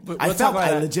cool. Guy. But I we'll felt talk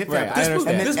about I that. legit Right, felt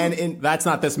I understand. and That's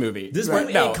not this movie. This Right.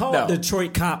 movie ain't called No.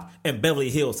 Detroit Cop and Beverly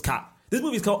Hills Cop. This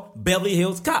movie's called Beverly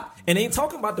Hills Cop. And they ain't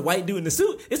talking about the white dude in the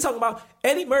suit. It's talking about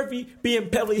Eddie Murphy being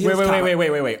Beverly Hills Cop.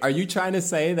 Wait. Are you trying to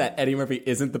say that Eddie Murphy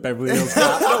isn't the Beverly Hills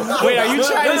Cop? No, wait, are you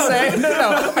trying to say...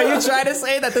 No. Are you trying to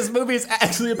say that this movie is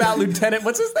actually about Lieutenant...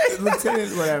 What's his name?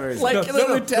 Lieutenant whatever. Like the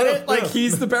Lieutenant? Like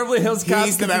he's the Beverly Hills Cop?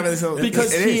 He's the Beverly Hills Cop.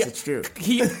 Because It's true.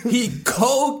 He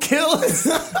co-kills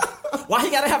Why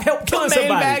he gotta have help killing the main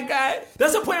somebody? bad guy.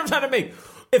 That's the point I'm trying to make.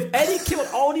 If Eddie killed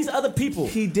all these other people,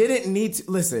 He didn't need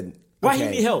to... Listen. why okay.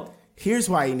 he need help? Here's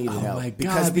why he needed help. Oh my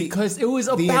God, because it was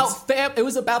about it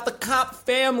was about the cop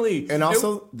family. And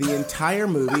also, the entire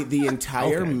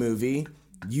movie,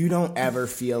 you don't ever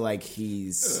feel like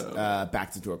he's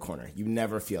backed into a corner. You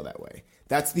never feel that way.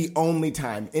 That's the only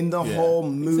time in the whole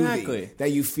movie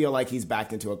that you feel like he's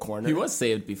backed into a corner. He was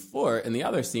saved before in the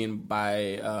other scene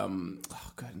by, oh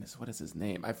goodness, what is his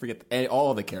name? I forget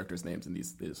all the characters' names in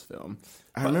this film.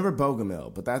 I remember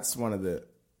Bogomil, but that's one of the...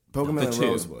 Bogomil and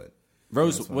Rosewood.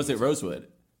 Was it Rosewood?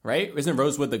 Right? Isn't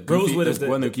Rosewood the Rosewood is the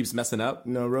one who keeps messing up?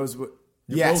 No, Rosewood...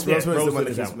 Yes, Rosewood is the one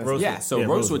that keeps messing up. Yeah, so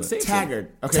Rosewood saves him.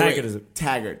 Taggart. Okay, Taggart is it?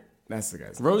 Taggart. That's the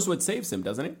guy's name. Rosewood saves him,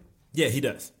 doesn't he? Yeah, he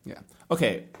does. Yeah.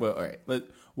 Okay. Well, all right.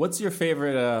 What's your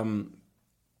favorite?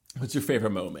 What's your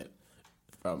favorite moment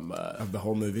from Of the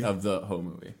whole movie? Of the whole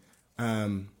movie.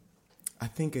 I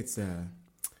think it's...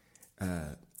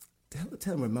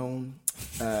 Tell Ramon,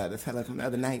 the fella from the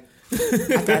other night.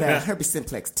 I got a herpes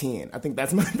simplex 10. I think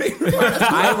that's my favorite one.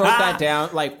 I wrote that down.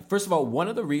 Like, first of all, one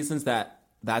of the reasons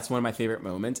that's one of my favorite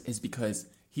moments is because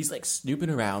he's like snooping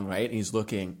around, right? And he's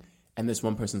looking, and this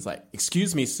one person's like,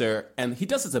 "Excuse me, sir." And he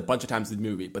does this a bunch of times in the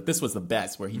movie, but this was the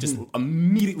best, where he just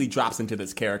immediately drops into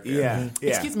this character. Yeah.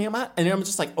 Excuse me, and I'm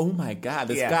just like, oh my God,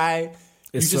 this guy.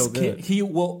 It's so good.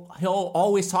 He'll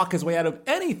always talk his way out of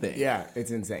anything. Yeah,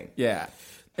 it's insane. Yeah.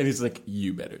 And he's like,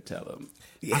 you better tell him.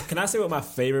 Can I say what my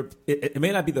favorite... It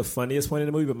may not be the funniest point in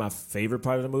the movie, but my favorite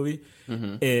part of the movie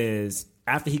is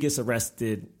after he gets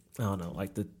arrested, I don't know,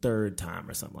 like the third time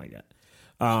or something like that.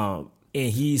 And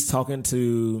he's talking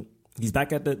to... He's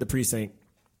back at the precinct,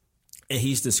 and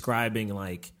he's describing,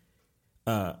 like,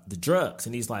 the drugs.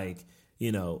 And he's like,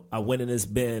 you know, I went in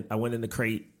the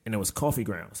crate, and it was coffee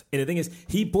grounds. And the thing is,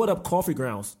 he brought up coffee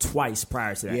grounds twice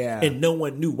prior to that. Yeah. And no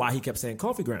one knew why he kept saying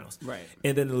coffee grounds. Right.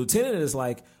 And then the lieutenant is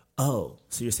like, oh,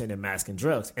 so you're saying they're masking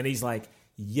drugs? And he's like,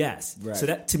 yes. Right. So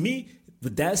that, to me,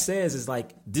 what that says is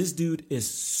like, this dude is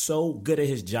so good at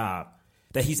his job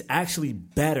that he's actually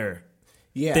better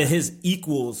than his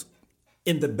equals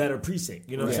in the better precinct.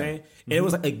 You know what I'm saying? And it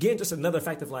was, like, again, just another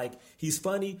fact of like, he's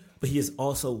funny, but he is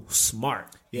also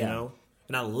smart, you know?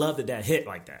 And I love that hit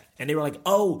like that. And they were like,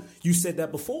 oh, you said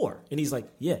that before. And he's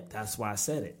like, yeah, that's why I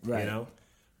said it. Right. You know?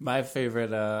 My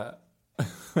favorite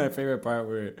part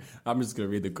where I'm just going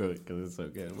to read the quote because it's so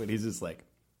good. When he's just like,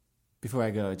 before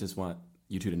I go, I just want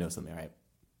you two to know something, all right?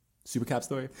 Super Cop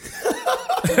story?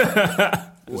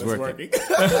 It was working.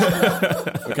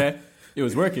 Okay? It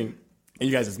was working, and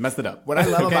you guys just messed it up. What I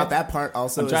love about that part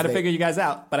also I'm trying to figure you guys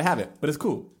out, but I haven't. But it's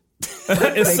cool.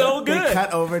 It's so good. They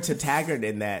cut over to Taggart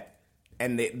in that.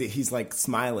 And he's like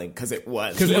smiling because it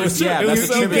was. Because it was, yeah, that's you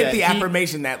so get the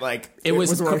affirmation that like it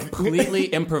was completely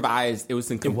improvised. It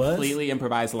was a completely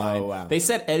improvised line. Oh, wow. They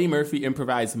said Eddie Murphy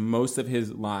improvised most of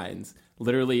his lines.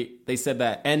 Literally, they said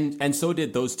that, and so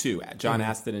did those two, John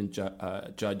Astin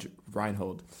and Judge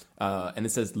Reinhold. And it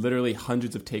says literally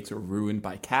hundreds of takes were ruined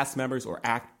by cast members or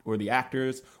the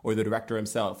actors or the director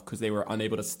himself because they were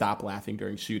unable to stop laughing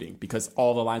during shooting because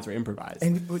all the lines were improvised.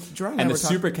 And the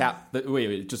Super Cop,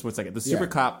 wait, just 1 second. The Super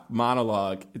Cop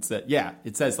monologue, it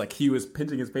says like he was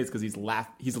pinching his face because he's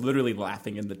literally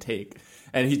laughing in the take.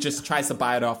 And he just tries to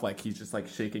buy it off like he's just like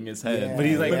shaking his head, Yeah, but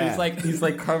he's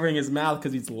like covering his mouth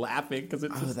because he's laughing because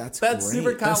it's that's that great.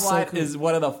 Super Cop That's so line cool. is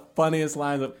one of the funniest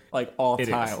lines of like all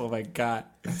time. is. Oh my God,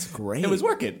 That's great. it was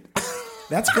working.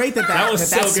 That's great that was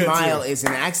so good, smile too. is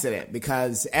an accident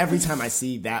because every time I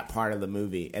see that part of the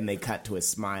movie and they cut to a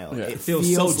smile, it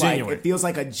feels so like, genuine. It feels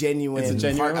like a genuine, It's a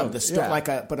genuine part of the moment.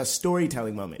 story, Yeah. but a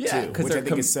storytelling moment Yeah, too, 'cause which I they're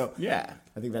think is so. yeah.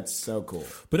 I think that's so cool.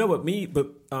 But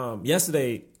no,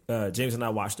 yesterday, James and I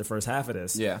watched the first half of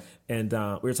this. Yeah. And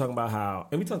we were talking about how,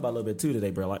 and we talked about it a little bit too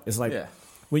today, bro. Like, it's like Yeah.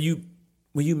 when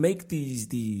you make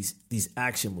these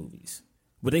action movies,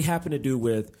 what they happen to do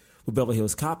with Beverly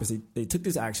Hills Cop is they took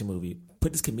this action movie,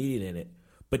 put this comedian in it,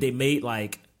 but they made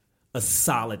like a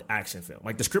solid action film.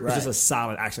 Like the script was just a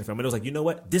solid action film. And it was like, you know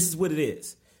what? This is what it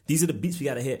is. These are the beats we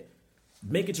got to hit.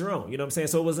 Make it your own. You know what I'm saying?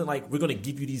 So it wasn't like, we're going to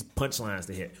give you these punchlines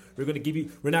to hit. We're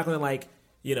not going to like,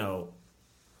 you know,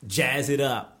 jazz it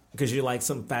up because you're like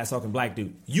some fast talking black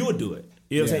dude, you would do it.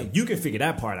 You know what I'm saying? You can figure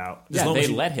that part out. Yeah, they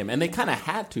let him. And they kind of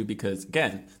had to because,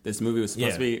 again, this movie was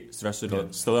supposed to be Sylvester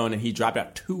Stallone, and he dropped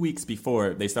out 2 weeks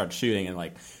before they started shooting. And,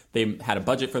 like, they had a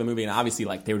budget for the movie, and obviously,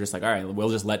 like, they were just like, all right, we'll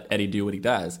just let Eddie do what he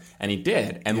does. And he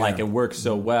did. And, like, it worked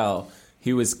so well.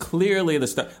 He was clearly the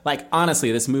star. Like,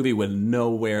 honestly, this movie would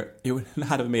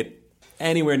not have made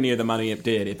anywhere near the money it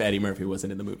did if Eddie Murphy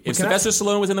wasn't in the movie. If Sylvester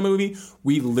Stallone was in the movie,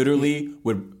 we literally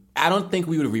would... I don't think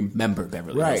we would remember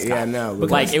Beverly Hills Cop. Yeah, no.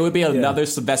 Like, it would be another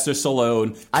Sylvester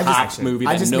Stallone cop movie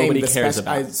that nobody cares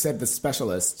about. I said The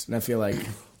Specialist, and I feel like,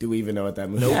 do we even know what that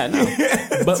movie is? Yeah, no.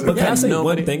 But can I say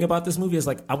one thing about this movie is,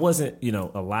 like, I wasn't,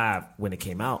 alive when it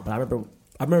came out, but I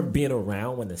remember being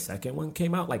around when the second one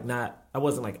came out. Like, I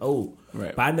wasn't like,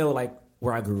 but I know, like,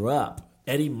 where I grew up,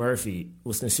 Eddie Murphy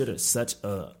was considered such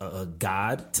a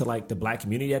god to, like, the black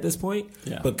community at this point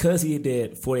because he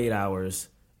did 48 Hours.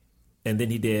 And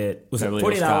then he did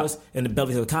 48 Hours and the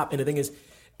Beverly Hills Cop. And the thing is,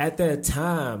 at that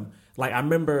time, like I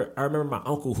remember my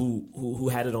uncle who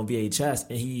had it on VHS,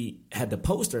 and he had the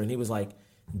poster, and he was like,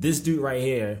 "This dude right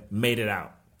here made it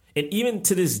out." And even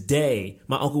to this day,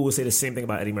 my uncle will say the same thing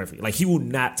about Eddie Murphy. Like, he will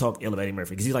not talk ill of Eddie Murphy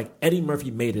because he's like, Eddie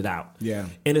Murphy made it out. Yeah.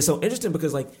 And it's so interesting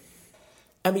because, like,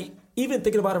 I mean, even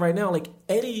thinking about it right now, like,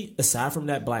 Eddie, aside from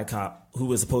that black cop who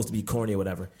was supposed to be corny or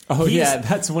whatever. Oh, yeah,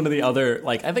 that's one of the other,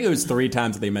 like, I think it was 3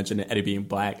 times that they mentioned Eddie being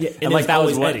black. Yeah, and like, that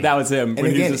was him. And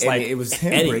again, was like, it was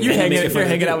him. Eddie, you're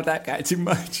hanging out with that guy too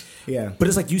much. Yeah. But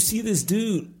it's like, you see this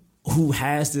dude who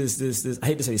has this I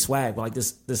hate to say swag, but like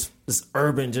this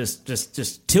urban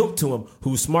just tilt to him,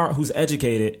 who's smart, who's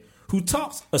educated, who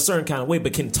talks a certain kind of way,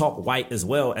 but can talk white as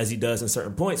well as he does in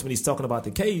certain points when he's talking about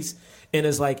the case. And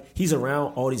it's like, he's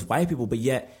around all these white people, but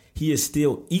yet he is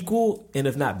still equal, and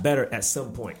if not better, at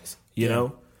some points, you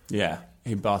know? Yeah.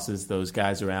 He bosses those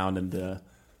guys around, and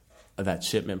that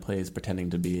Shipment plays pretending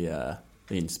to be the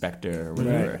inspector or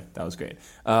whatever. Right. That was great.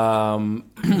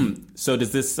 So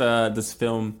does this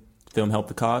film help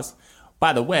the cause?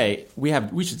 By the way,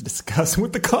 we should discuss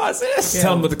what the cause is. Yeah.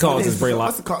 Tell them what the cause is, Braylock.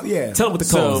 What's the cause? Yeah. Tell them what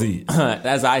the cause is.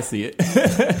 As I see it,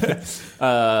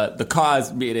 the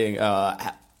cause meaning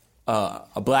a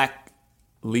black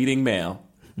leading male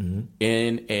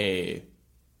in a,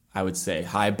 I would say,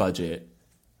 high budget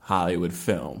Hollywood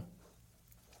film,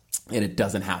 and it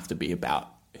doesn't have to be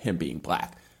about him being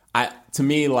black. To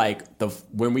me, like,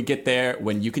 when we get there,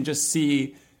 when you can just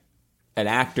see an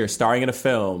actor starring in a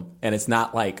film and it's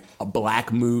not like a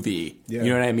black movie, you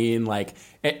know what I mean? Like,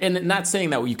 and not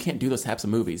saying that you can't do those types of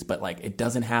movies, but like, it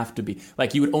doesn't have to be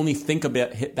like, you would only think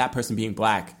about that person being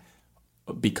black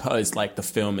because like the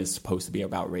film is supposed to be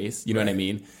about race, you know what I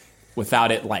mean?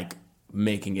 Without it like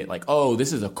making it like, oh,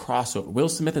 this is a crossover. Will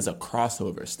Smith is a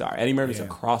crossover star. Eddie Murphy's a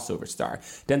crossover star.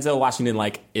 Denzel Washington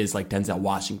is like Denzel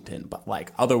Washington, but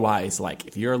like otherwise, like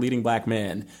if you're a leading black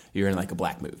man, you're in like a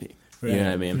black movie. Right. You know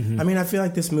what I mean? Mm-hmm. I mean, I feel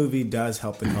like this movie does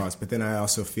help the cause, but then I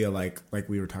also feel like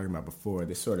we were talking about before,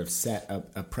 this sort of set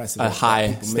a precedent, a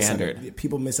high standard.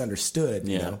 People misunderstood,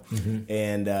 you know,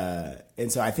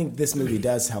 and so I think this movie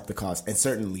does help the cause, and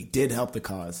certainly did help the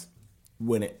cause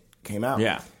when it came out.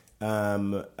 Yeah.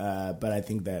 But I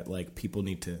think that like people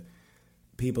need to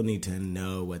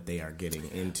know what they are getting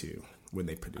into when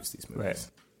they produce these movies. Right.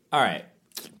 All right,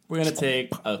 we're gonna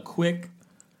take a quick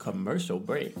commercial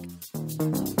break.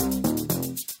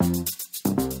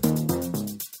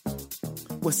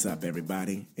 What's up,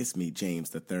 everybody? It's me,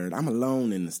 James III. I'm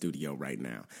alone in the studio right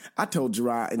now. I told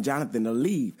Gerard and Jonathan to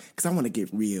leave because I want to get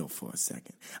real for a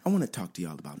second. I want to talk to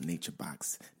y'all about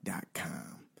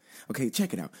naturebox.com. Okay,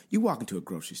 check it out. You walk into a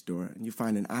grocery store and you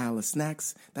find an aisle of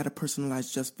snacks that are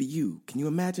personalized just for you. Can you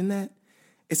imagine that?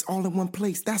 It's all in one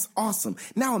place. That's awesome.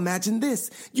 Now imagine this.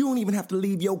 You don't even have to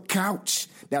leave your couch.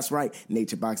 That's right.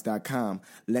 Naturebox.com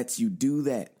lets you do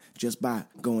that just by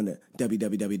going to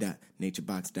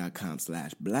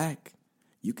www.naturebox.com/black.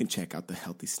 You can check out the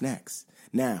healthy snacks.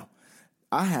 Now,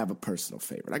 I have a personal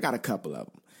favorite. I got a couple of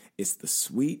them. It's the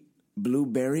sweet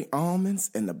blueberry almonds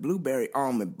and the blueberry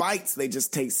almond bites. They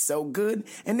just taste so good.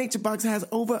 And NatureBox has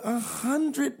over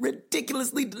 100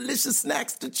 ridiculously delicious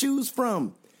snacks to choose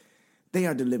from. They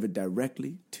are delivered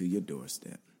directly to your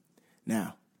doorstep.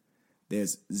 Now,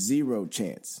 there's zero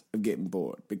chance of getting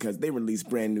bored because they release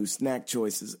brand new snack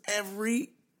choices every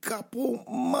couple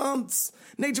months.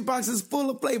 NatureBox is full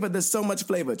of flavor. There's so much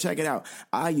flavor. Check it out.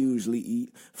 I usually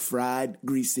eat fried,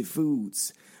 greasy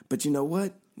foods. But you know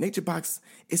what? NatureBox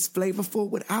is flavorful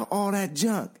without all that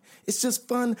junk. It's just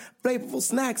fun, flavorful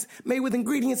snacks made with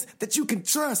ingredients that you can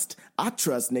trust. I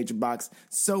trust NatureBox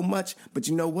so much. But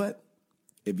you know what?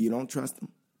 If you don't trust them,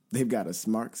 they've got a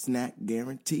smart snack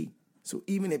guarantee. So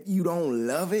even if you don't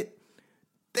love it,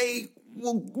 they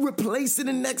will replace it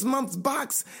in next month's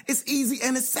box. It's easy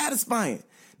and it's satisfying.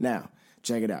 Now,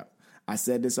 check it out. I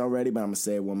said this already, but I'm going to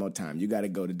say it one more time. You got to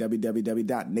go to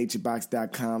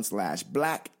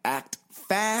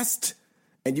www.naturebox.com/blackactfast,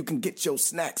 and you can get your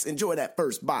snacks. Enjoy that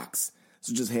first box.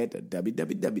 So just head to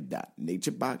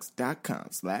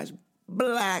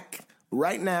www.naturebox.com/black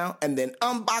right now, and then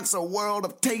unbox a world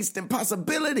of taste and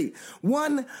possibility.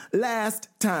 One last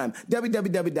time,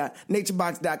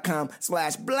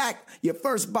 www.naturebox.com/black. Your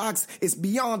first box is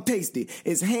beyond tasty.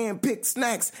 It's hand-picked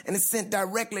snacks, and it's sent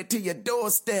directly to your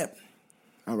doorstep.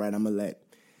 All right, I'm going to let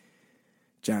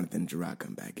Jonathan Gerard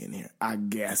come back in here, I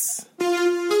guess.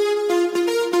 I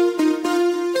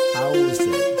always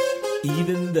say,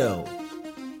 even though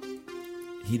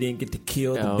he didn't get to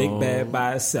kill the big bad by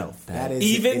himself. That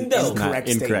is incorrect.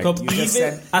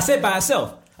 I said by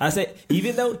himself. I said,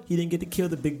 even though he didn't get to kill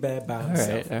the big bad by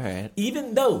himself. All right.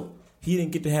 Even though he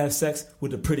didn't get to have sex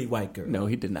with a pretty white girl. No,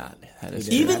 he did not.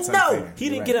 Even though he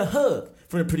didn't get a hug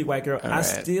from a pretty white girl. I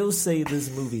still say this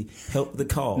movie helped the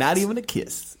cause. Not even a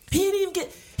kiss. He didn't even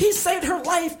get... He saved her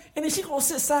life, and then she gonna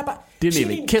sit side by...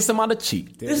 Didn't even kiss him on the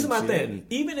cheek. This is my thing.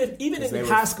 Even in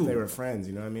high school... They were friends,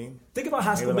 you know what I mean? Think about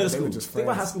high school, middle school. Think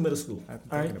about high school, middle school. I'm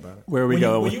thinking about it. Where are we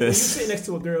going with When you this? sit next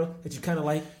to a girl that you kind of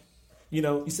like, you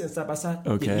know, you sitting side by side,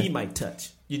 your knee might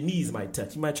touch. Your knees might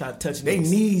touch. You might try to touch their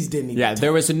knees didn't even touch.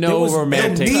 There was no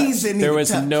romantic... There was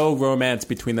touch. no romance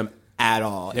between them at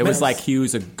all. It was like he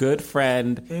was a good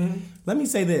friend. Mm-hmm. Let me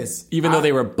say this. Even though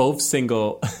they were both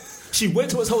single. She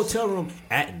went to his hotel room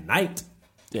at night.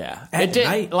 Yeah, At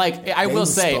night. Like I will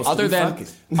say, other than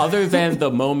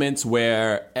the moments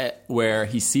where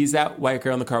he sees that white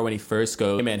girl in the car when he first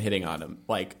goes, a man hitting on him,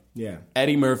 like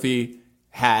Eddie Murphy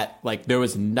had there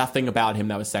was nothing about him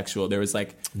that was sexual. There was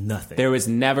nothing. There was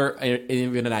never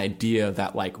even an idea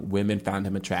that women found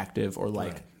him attractive or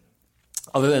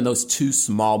other than those two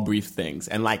small brief things.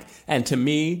 And to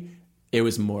me, it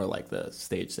was more like the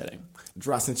stage setting.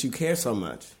 Draw, since you care so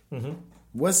much,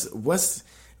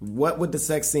 what would the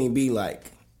sex scene be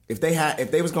like if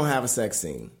they was gonna have a sex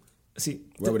scene?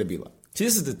 What would it be like? See,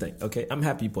 this is the thing. Okay, I'm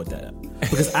happy you brought that up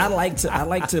because I like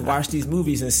to watch these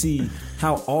movies and see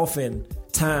how often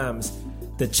times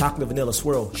the chocolate vanilla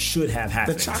swirl should have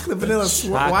happened. The chocolate vanilla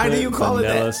swirl. Why do you call it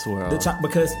that? Swirl.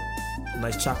 Because a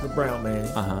nice chocolate brown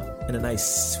man and a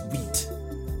nice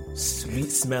sweet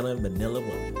smelling vanilla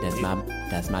woman.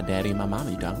 That's my daddy and my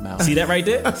mama you talking about. See that right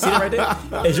there?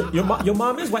 Is your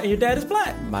mom is white and your dad is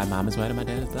black. My mom is white and my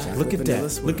dad is black. Look at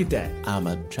that. Look at that. I'm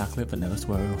a chocolate vanilla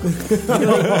swirl.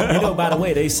 you know, by the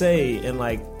way, they say in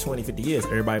 20, 50 years,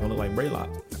 everybody gonna look like Braylock.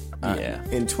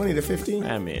 In 20 to 15?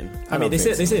 I mean, they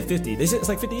said 50. They said it's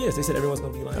 50 years. They said everyone's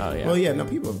gonna be like. Oh yeah. Well, yeah. No,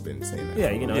 people have been saying that.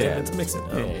 Yeah, you know, it's mixing.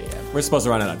 Yeah. We're supposed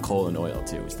to run out of coal and oil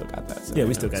too. We still got that. So,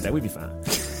 we still got that. We'd be fine.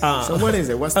 So what is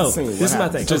it? What's the scene? This is my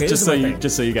thing. Just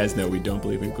so you guys know, we don't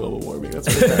believe in global warming. That's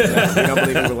what we don't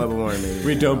believe in global warming.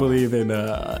 We don't believe in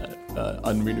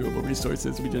unrenewable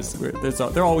resources.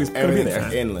 They're always going to be there.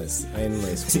 Endless.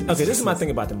 See, okay, this is my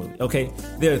thing about the movie. Okay,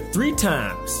 there are 3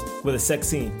 times where the sex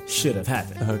scene should have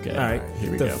happened. Okay, all right.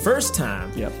 Here we go. The first time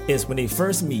is when they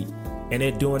first meet. And they're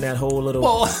doing that whole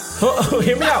little.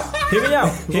 Hear me out.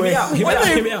 They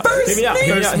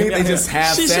just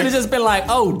have. She should have just been like,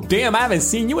 "Oh, damn, I haven't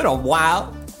seen you in a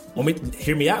while."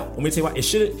 Hear me out. Let me tell you why. It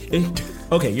should have.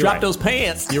 Okay, you're Drop right. those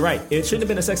pants. You're right. It shouldn't have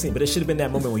been a sex scene, but it should have been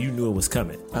that moment when you knew it was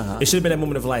coming. It should have been that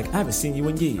moment of I haven't seen you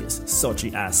in years.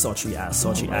 Sultry eye. Oh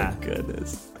my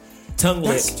goodness. Tongue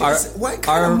lick. What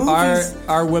kind of movies?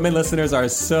 Our women listeners are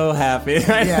so happy.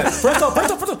 Right? Yeah. First off.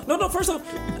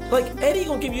 Eddie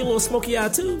gonna give you a little smoky eye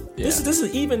too. Yeah. This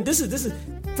is.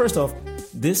 First off,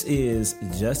 this is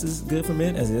just as good for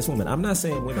men as it is for women. I'm not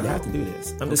saying women have to do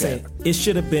this. I'm just saying it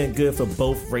should have been good for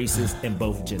both races and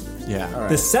both genders. Yeah. All right.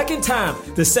 The second time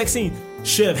the sex scene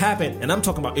should have happened, and I'm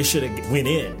talking about it should have went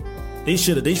in. They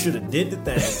should have did the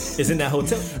thing. It's in that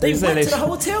hotel. They went to the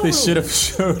hotel room. They should have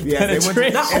showed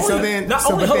penetration.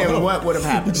 What would have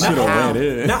happened?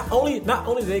 Not only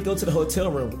did they go to the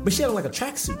hotel room, but she had like a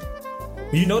tracksuit.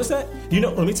 You notice that? Let me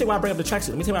tell you why I bring up the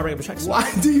tracksuit. Why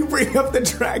do you bring up the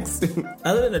tracksuit?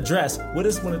 Other than a dress, what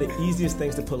is one of the easiest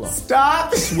things to pull off?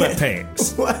 Stop.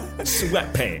 Sweatpants. What?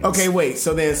 Sweatpants. Okay, wait.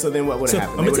 So then what would have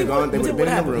happened? They would have gone. They would have been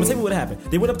in the room. Let me tell you what happened.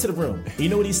 They went up to the room. And you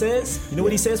know what he says? You know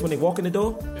what he says when they walk in the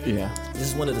door? Yeah.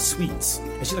 This is one of the suites.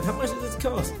 And she's like, how much does this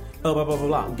cost? Oh, blah, blah, blah,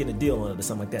 blah. I'm getting a deal on it or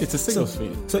something like that. It's a single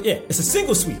suite. So yeah, it's a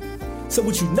single suite. So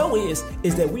what you know is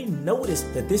that we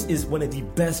noticed that this is one of the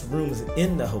best rooms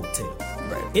in the hotel.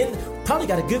 Right. Probably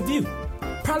got a good view.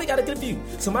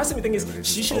 So my simple thing is,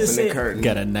 she should have said,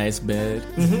 "Got a nice bed."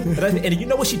 Mm-hmm. And you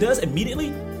know what she does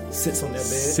immediately? Sits on that bed.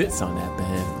 Sits on that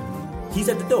bed. He's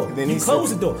at the door. Then You he close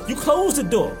said- the door. You close the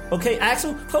door. Okay,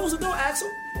 Axel? Close the door, Axel.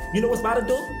 You know what's by the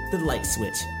door? The light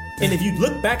switch. And if you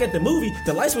look back at the movie,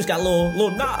 the light switch got a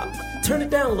little knob. Turn it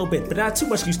down a little bit, but not too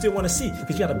much. You still want to see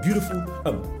because you got a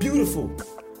beautiful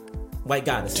white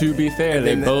goddess. To be fair, And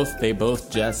they then both their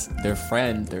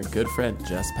good friend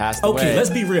just passed Okay, away. let's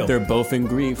be real. They're both in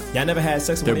grief. Y'all never had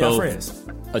sex with They're one of your both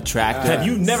friends. attractive. Have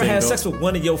you never had single. sex with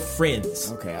one of your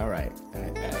friends? Okay, all right.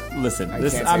 Listen, can't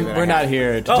say that we're I not have.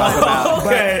 here to talk about.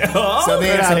 Okay. So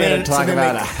We're not here to talk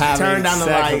about they having turn down the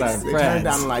sex with lights. our They turn friends.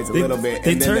 down the lights a They- little bit.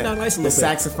 they and then turn down the lights a little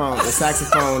bit. The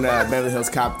saxophone Beverly Hills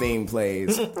Cop theme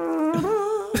plays.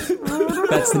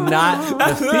 That's not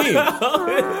the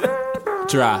theme.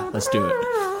 Dra, let's do it.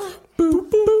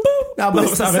 No, but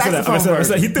it's the saxophone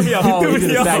version. He threw me off. Oh, He he threw did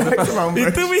me the off. saxophone He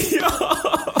version. threw me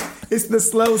off. It's the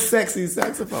slow, sexy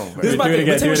saxophone This version. is my Do it thing.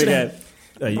 again. Tell Do me it what you again.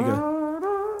 There you go.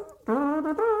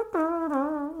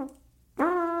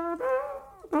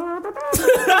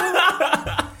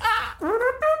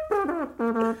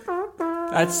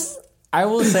 I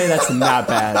will say that's not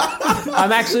bad.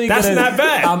 I'm actually That's gonna, not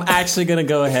bad. I'm actually gonna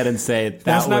go ahead and say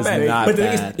That's that not was bad. not But the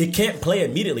bad. thing is, it can't play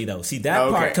immediately though. See, that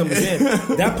Okay. part comes in.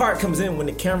 That part comes in when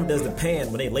the camera does the pan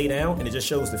when they lay down and it just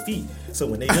shows the feet. So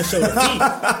when they just show the feet,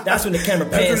 that's when the camera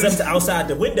pans up to outside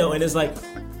the window and it's like.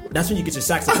 That's when you get your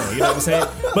saxophone, you know what I'm saying?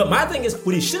 But my thing is,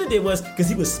 what he should have did was, because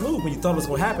he was smooth when you thought it was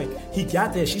going to happen, he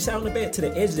got there, she sat on the bed, to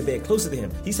the edge of the bed, closer to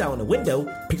him. He sat on the window,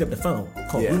 picked up the phone,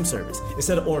 called room service.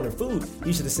 Instead of ordering food,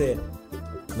 he should have said,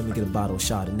 let me get a bottle of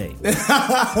Chardonnay.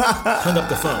 Hung up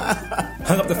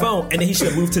the phone, and then he should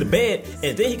have moved to the bed,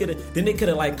 and then they could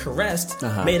have like caressed,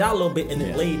 made out a little bit, and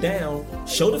then laid down,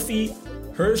 show the feet,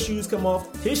 her shoes come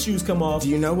off, his shoes come off. Do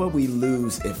you know what we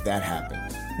lose if that happened?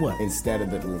 What? Instead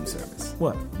of the room service.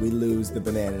 What? We lose the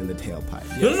banana in the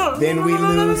tailpipe. No. Then we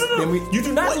lose. Then we. You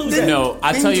do not lose that. No,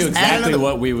 I'll Then tell you just add exactly another-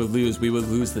 what we would lose. We would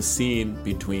lose the scene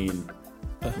between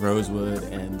Rosewood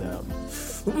and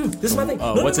This is my thing.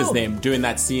 what's his name? Doing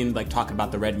that scene, like talking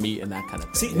about the red meat and that kind of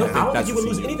thing. See, no, I don't that's think you the would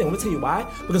lose scene. anything. Let me tell you why.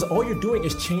 Because all you're doing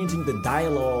is changing the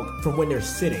dialogue from when they're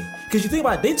sitting. Because you think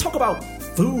about it, they talk about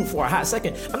food for a hot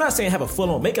second. I'm not saying have a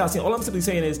full-on makeout scene. All I'm simply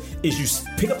saying is you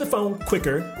pick up the phone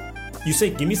quicker. You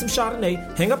say, give me some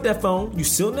Chardonnay, hang up that phone, you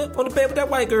sit on the bed with that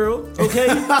white girl, okay?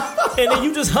 And then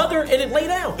you just hug her and then lay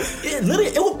down.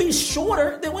 It would be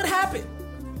shorter than what happened.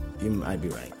 You might be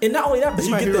right. And not only that, but you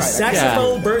might get be the right.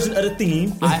 saxophone version of the theme.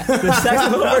 The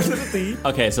saxophone version of the theme.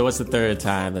 Okay, so what's the third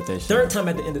time that they showed? Third time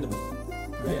at the end of the movie.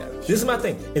 Yeah. This is my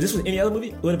thing. If this was any other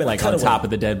movie, it would have been Like a on cutaway. top of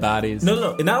the dead bodies?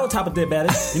 No. And not on top of dead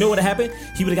bodies. You know what happened?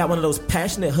 He would have got one of those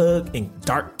passionate hug and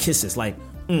dark kisses. Like,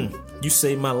 you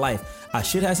saved my life. I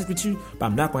should have sex with you, but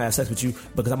I'm not going to have sex with you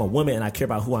because I'm a woman and I care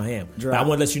about who I am. But I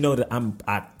want to let you know that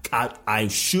I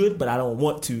should, but I don't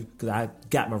want to because I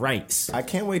got my rights. I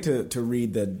can't wait to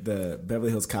read the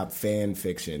Beverly Hills Cop fan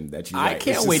fiction that you I write.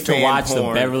 can't It's wait just to fan watch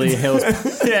porn. the Beverly Hills.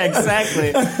 Yeah,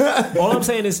 exactly. All I'm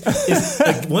saying is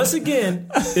once again,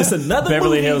 it's another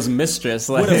Beverly movie Hills Mistress.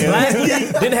 where Like, the black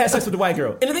lead didn't have sex with the white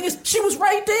girl. And the thing is, she was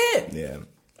right there. Yeah.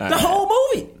 The whole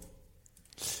movie.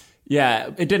 yeah,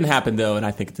 it didn't happen though, and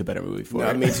I think it's a better movie for No,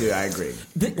 it. me too. I agree.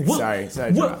 Sorry,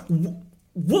 What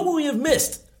would we have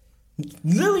missed?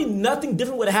 Literally nothing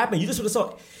different would have happened. You just would have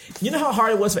saw. You know how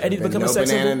hard it was for Eddie to become no a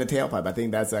sex banana symbol? in the tailpipe. I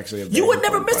think that's actually a You very would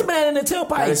never important miss a part. banana in the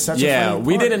That is tailpipe. such a Yeah, funny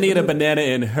we part. didn't need a banana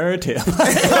in her tail.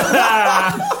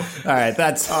 All right,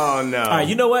 that's. Oh no! All right,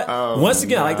 you know what? Oh, Once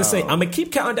again, I like to say, no. I'm gonna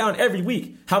keep counting down every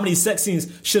week how many sex scenes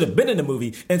should have been in the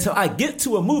movie until I get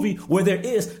to a movie where there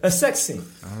is a sex scene.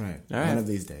 All right. All right. One of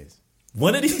these days.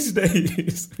 One of these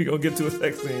days, we're gonna get to a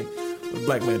sex scene with a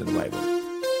black man and a white woman.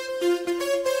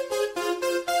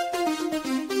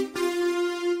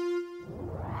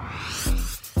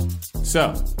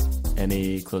 So,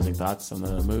 any closing thoughts on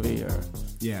the movie, or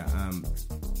Yeah.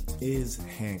 Is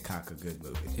Hancock a good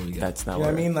movie? that's not? You know what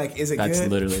I what mean? Like, is it that's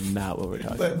good? literally not what we're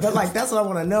talking about. But like, that's what I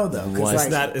want to know though. 'cause,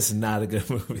 What? like, It's not a good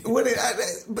movie. but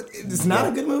it's not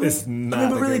a good movie. It's not I mean,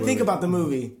 but a really good think movie. about the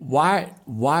movie Why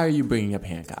are you bringing up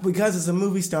Hancock? because it's a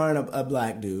movie starring a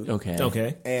black dude.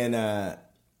 Okay. And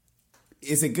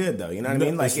is it good though? You know what No, I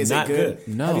mean? Like, it's is not it good?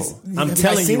 good. No. Have I'm have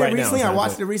telling guys you seen right it now, recently? it's I not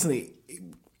watched good. it recently.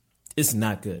 It's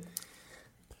not good.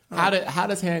 How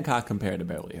does Hancock compare to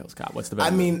Beverly Hills Cop? What's the better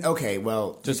I movie? mean, okay,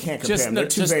 well, Just- you can't compare just them. no- They're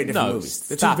two just- very different no, movies.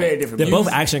 They're stop two very it. different They're movies.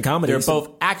 both action comedies. They're both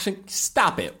action.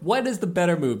 Stop it. What is the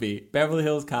better movie, Beverly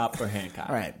Hills Cop or Hancock?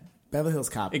 All right, Beverly Hills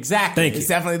Cop. Exactly. Thank you. It's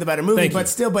definitely the better movie, Thank you. but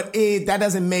still, that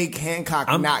doesn't make Hancock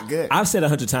not good. I've said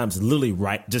 100 times, literally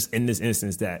right, just in this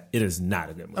instance, that it is not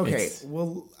a good movie. Okay,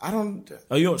 well, I don't.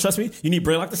 Oh, you don't trust me? You need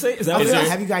Brainlock to say? Is that what Is it there- is?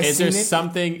 have you guys Is seen there it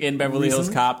something in Beverly Hills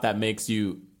recently? Cop that makes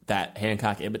you that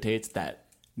Hancock imitates that.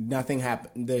 Nothing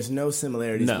happened. There's no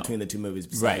similarities between the two movies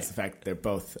besides the fact that they're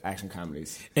both action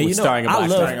comedies. And starring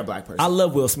a black person. I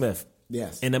love Will Smith.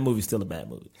 Yes. And that movie's still a bad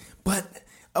movie. But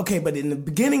in the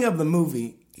beginning of the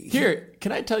movie... Here,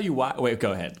 can I tell you why? Wait,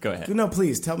 go ahead. No,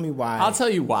 please, tell me why. I'll tell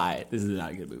you why this is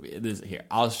not a good movie.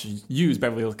 I'll use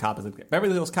Beverly Hills Cop as a...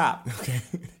 Beverly Hills Cop. Okay.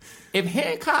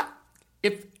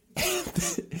 If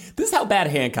this is how bad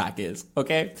Hancock is,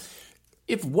 okay?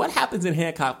 If what happens in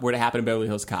Hancock were to happen in Beverly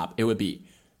Hills Cop, it would be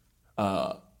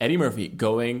Eddie Murphy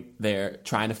going there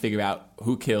trying to figure out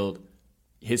who killed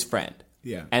his friend.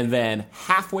 Yeah. And then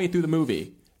halfway through the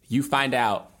movie, you find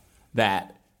out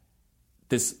that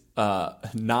this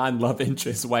non-love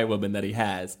interest white woman that he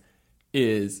has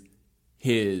is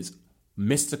his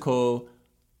mystical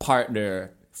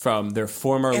partner from their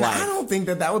former life. I don't think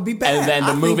that would be bad. And then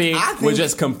the movie would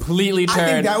just completely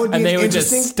turn, and they would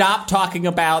just stop talking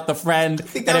about the friend,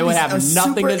 and it would have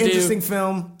nothing to do. Interesting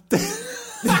film.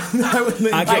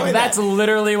 That's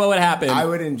literally what would happen. I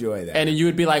would enjoy that. And you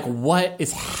would be like, what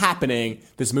is happening?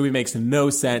 This movie makes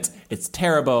no sense. It's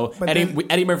terrible.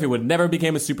 Eddie Murphy would never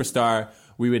become a superstar.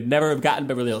 We would never have gotten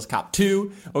Beverly Hills Cop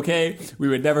 2, okay? We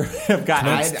would never have gotten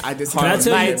Harlem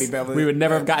Nights. We would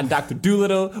never have gotten Dr.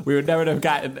 Dolittle. We would never have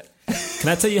gotten... Can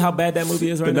I tell you how bad that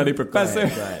movie is right The now? Nutty Professor.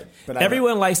 Right. But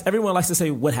everyone likes to say,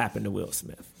 what happened to Will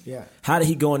Smith? Yeah. How did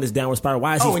he go in this downward spiral?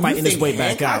 Why is he fighting his way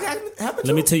back out?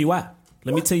 Let me tell you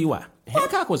why.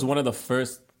 Hancock was one of the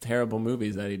first terrible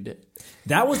movies that he did.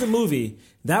 That was the movie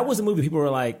people were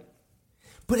like...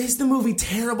 But is the movie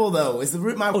terrible, though?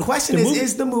 My question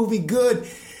is the movie good?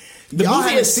 Y'all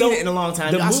haven't seen it in a long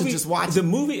time. Y'all should just watch it. The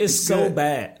movie is so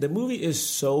bad. The movie is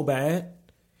so bad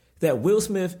that Will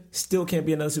Smith still can't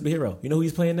be another superhero. You know who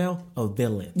he's playing now? A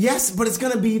villain. Yes, but it's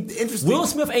going to be interesting. Will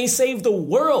Smith ain't saved the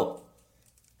world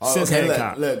since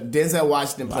Hancock. Look, Denzel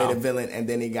Washington played a villain, and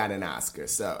then he got an Oscar,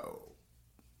 so...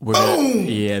 Boom!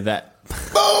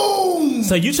 Boom!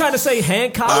 So you trying to say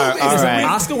Hancock is an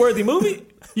Oscar-worthy movie?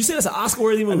 You said it's an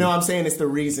Oscar-worthy movie? No, I'm saying it's the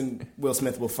reason Will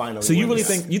Smith will finally So you win really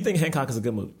this. think Hancock is a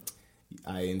good movie?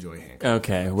 I enjoy Hancock.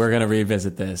 Okay, we're going to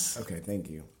revisit this. Okay, thank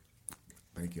you.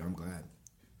 I'm glad.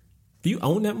 Do you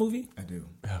own that movie? I do.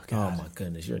 Oh my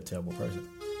goodness, you're a terrible person.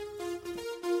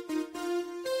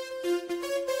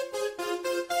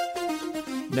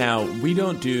 Now, we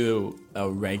don't do a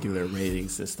regular rating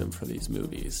system for these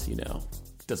movies, you know.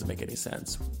 It doesn't make any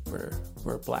sense.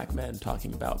 We're black men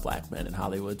talking about black men in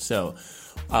Hollywood. So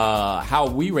how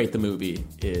we rate the movie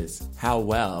is how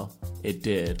well it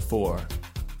did for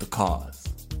the cause.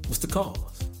 What's the cause?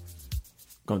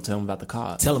 Gonna tell them about the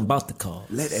cause. Tell them about the cause.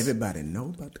 Let everybody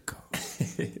know about the cause.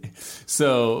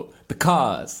 So the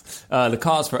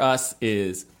cause for us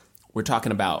is we're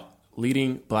talking about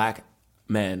leading black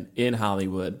men in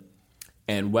Hollywood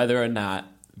and whether or not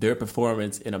their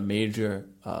performance in a major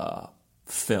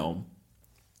film,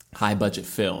 high budget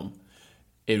film,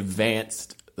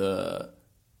 advanced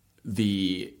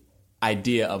the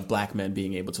idea of black men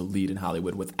being able to lead in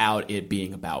Hollywood without it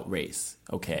being about race.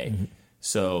 Okay. Mm-hmm.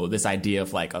 So this idea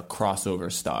of like a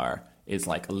crossover star is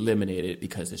like eliminated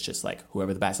because it's just like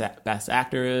whoever the best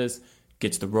actor is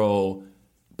gets the role.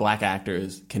 Black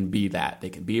actors can be that. They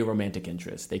can be a romantic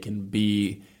interest. They can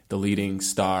be the leading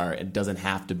star. It doesn't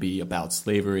have to be about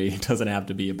slavery. It doesn't have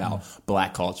to be about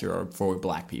black culture or for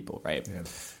black people, right? Yeah.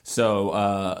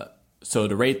 So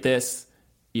to rate this,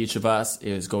 each of us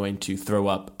is going to throw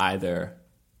up either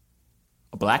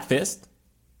a black fist,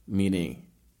 meaning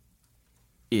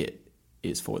it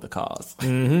is for the cause,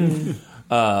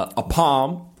 a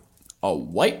palm, a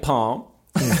white palm,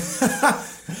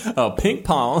 a pink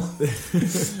palm,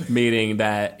 meaning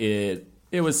that it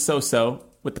was so-so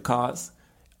with the cause,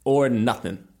 or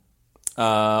nothing.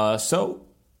 So,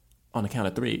 on the count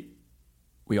of 3,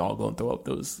 we all gonna throw up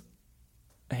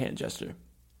a hand gesture.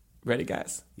 Ready,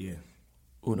 guys? Yeah.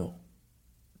 1, 2,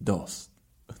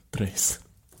 3.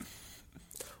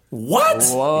 What?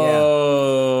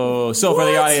 Whoa! Yeah. So for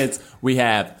the audience, we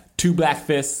have 2 black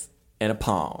fists and a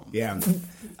palm. Yeah.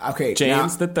 Okay.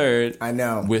 James the third. I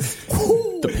know. With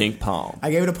the pink palm. I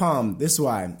gave it a palm. This is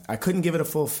why I couldn't give it a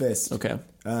full fist. Okay.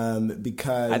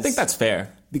 Because I think that's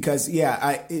fair. Because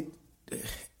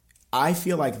I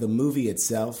feel like the movie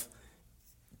itself,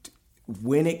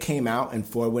 when it came out and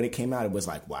for when it came out, it was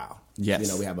like, wow. Yes. You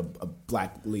know, we have a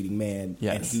black leading man,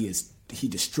 yes, and he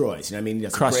destroys. You know what I mean? He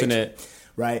does crushing it.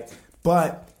 Right.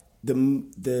 But the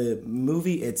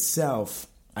movie itself,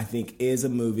 I think, is a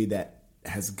movie that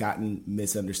has gotten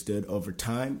misunderstood over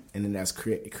time, and then has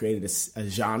created a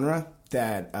genre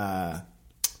that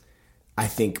I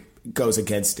think goes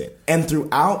against it. And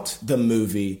throughout the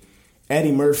movie,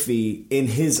 Eddie Murphy, in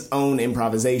his own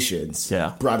improvisations,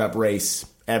 Yeah. brought up race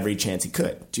every chance he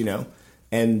could, you know?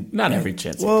 And Not every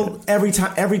chance he Well, could.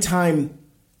 every time.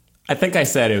 I think I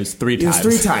said it was 3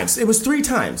 times. It was three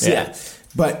times, yeah.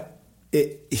 But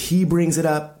he brings it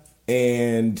up,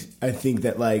 and I think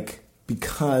that, like,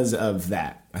 because of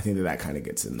that, I think that kind of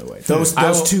gets in the way. Those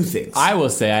two things. I will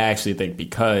say I actually think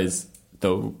because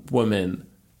the woman,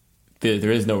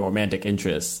 there is no romantic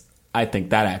interest, I think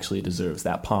that actually deserves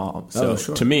that palm. So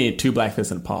to me, 2 black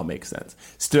fists and a palm makes sense.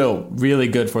 Still, really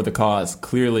good for the cause.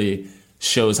 Clearly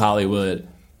shows Hollywood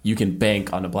you can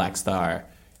bank on a black star.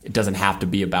 It doesn't have to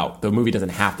be about, the movie doesn't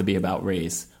have to be about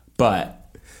race, but...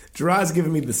 Gerard's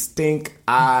giving me the stink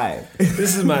eye.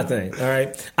 This is my thing, all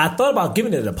right? I thought about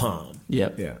giving it a palm.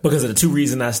 Yep. Yeah. Because of the 2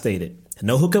 reasons I stated.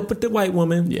 No hookup with the white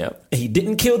woman. Yep. And he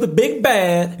didn't kill the big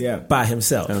bad by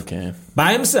himself. Okay.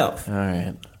 By himself. All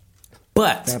right.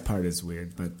 But... That part is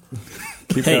weird, but...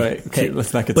 Keep going.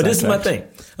 Let's not get But this is my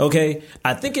sidetracked. thing, okay?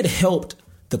 I think it helped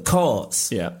the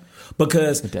cause. Yeah.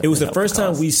 Because it was the helped first the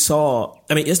time cause. we saw,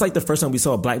 I mean, it's like the first time we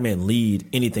saw a black man lead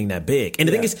anything that big. And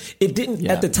the thing is, it didn't,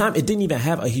 at the time, it didn't even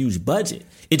have a huge budget.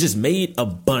 It just made a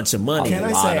bunch of money. Can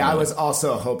I say, I was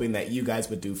also hoping that you guys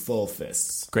would do full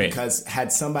fists. Great. Because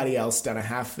had somebody else done a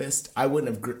half fist, I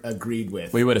wouldn't have agreed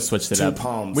with. We would have switched it 2 up.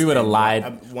 palms. We would have and lied.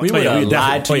 one- We would have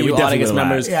lied to we you, definitely audience would've lied.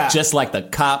 members, Yeah. just like the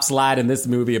cops lied in this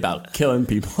movie about killing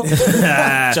people.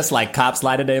 Just like cops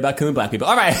lied today about killing black people.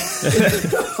 All right.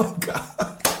 Oh,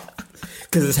 God.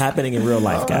 Because it's happening in real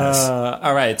life, guys.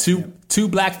 All right. Two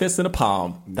black fists in a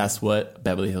palm. That's what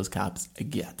Beverly Hills Cops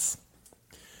gets.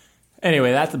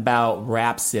 Anyway, that's about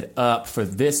wraps it up for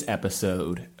this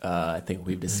episode. I think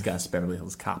we've discussed Beverly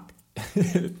Hills Cop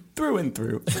through and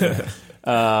through.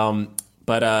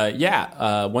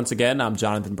 Once again, I'm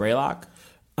Jonathan Braylock.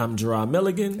 I'm Gerard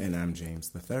Milligan. And I'm James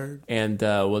the Third. And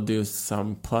we'll do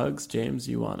some plugs. James,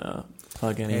 you want to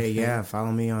plug anything? Hey, yeah,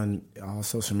 follow me on all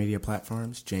social media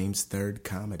platforms. James Third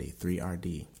Comedy,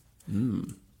 3RD.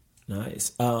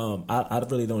 Nice. I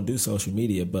really don't do social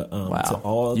media, but to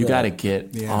all you the- got to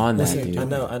get on that, Listen, dude.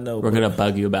 I know. We're going to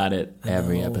bug you about it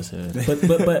every episode.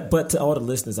 But to all the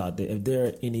listeners out there, if there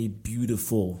are any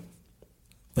beautiful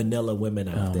vanilla women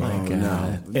out there, my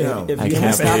God. No. If Can you we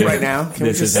happen- stop right now? Can we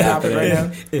This just is stop it right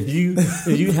happening. now?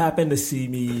 if you happen to see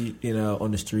me,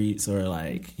 on the streets, or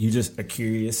like you just are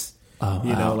curious, like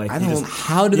I you don't- just,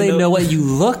 How do they know what you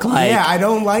look like? Yeah, I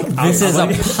don't like This this. is a I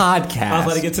was podcast.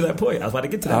 about to get to that point. All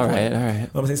right.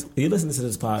 I'm saying, you listen to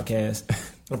this podcast.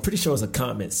 I'm pretty sure it's a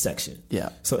comment section. Yeah.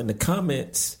 So in the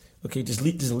comments, okay, just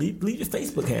leave your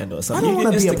Facebook handle or I something. don't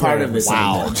want to be a part of this.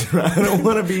 Wow. anymore. I don't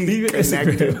want to be Leave your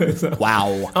connected. Instagram.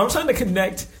 Wow. I'm trying to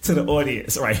connect to the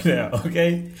audience right now.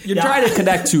 Okay, You're trying to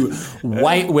connect to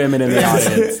white women in the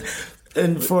audience.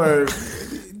 And for,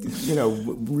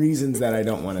 reasons that I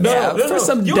don't want to No, know. for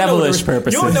some You don't know what devilish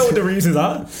purposes. You don't know what the reasons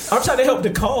are. I'm trying to help the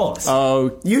cause.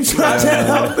 Oh, You try to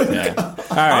help. all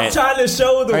I'm right. trying to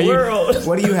show the Are you- world.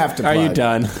 What do you have to Are plug? you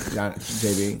done?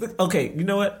 JB? Okay, you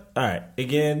know what? All right.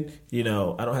 Again, I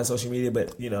don't have social media,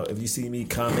 but if you see me,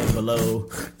 comment below.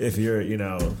 If you're,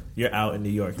 you're out in New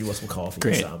York, you want some coffee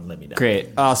or something, let me know. Great.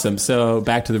 Awesome. So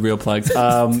back to the real plugs.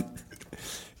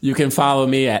 You can follow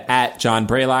me at John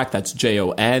Braylock. That's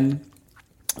JON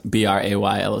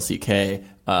BRAYLOCK.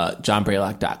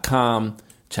 JohnBraylock.com.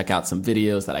 Check out some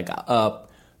videos that I got up.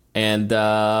 And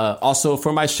also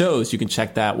for my shows, you can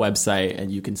check that website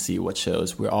and you can see what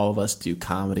shows where all of us do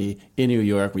comedy in New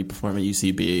York. We perform at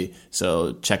UCB.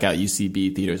 So check out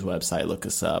UCB Theater's website, look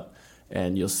us up,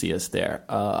 and you'll see us there.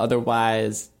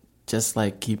 Otherwise, just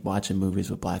keep watching movies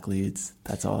with black leads.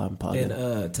 That's all I'm plugging.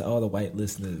 And to all the white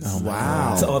listeners.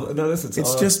 Wow.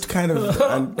 It's just kind of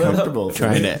uncomfortable.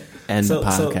 Trying to end the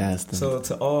podcast. So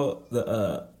to all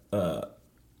the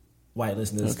white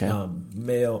listeners, Okay.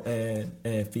 male and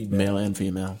female. Male and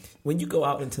female. When you go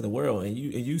out into the world and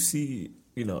you see,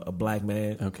 a black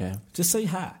man, Okay. just say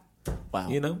hi. Wow.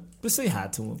 Just say hi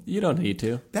to him. You don't need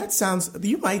to. That sounds.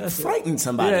 You might frighten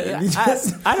somebody. Yeah, You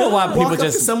just I don't want walk people up to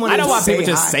just. someone I don't and want say people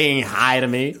just hi. saying hi to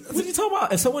me. What are you talking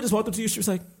about? If someone just walked up to you, she was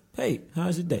like, "Hey,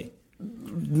 how's your day?"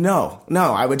 No.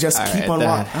 I would just keep on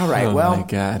walking. All right. Oh well, my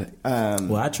God.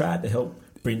 Well, I tried to help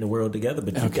bring the world together,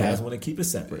 but you Okay. guys want to keep it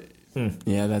separate.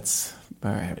 Yeah, that's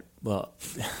all right. Well,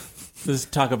 let's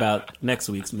talk about next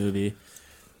week's movie.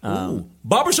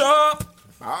 Barbershop,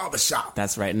 barbershop.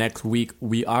 That's right. Next week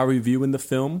we are reviewing the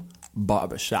film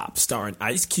Barbershop, starring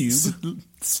Ice Cube,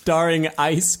 starring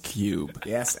Ice Cube.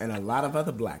 Yes, and a lot of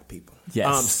other black people.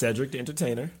 Yes, Cedric the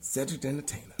Entertainer, Cedric the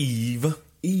Entertainer, Eve,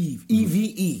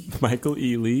 EVE, Michael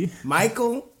E. Lee.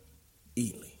 Michael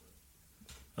Ealy.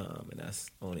 And that's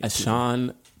only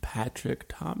Sean Patrick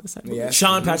Thomas. I believe. Yeah,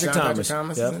 Sean Patrick Thomas.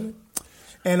 Thomas Yep. is in it.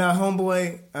 And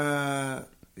homeboy,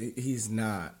 he's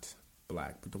not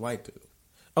black, but the white dude.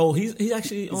 Oh, he's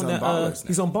actually on that. Ballers now.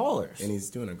 He's on Ballers, And he's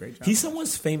doing a great job. he's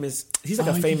someone's famous. He's like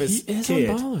a famous he is kid.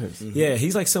 on Ballers. Mm-hmm. Yeah,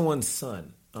 he's like someone's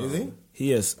son. Is he?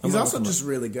 He is. He's also just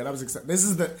really good. I was excited.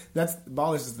 That's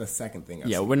Ballers is the second thing.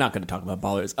 Yeah, we're not going to talk about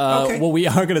Ballers. Okay. What we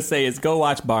are going to say is go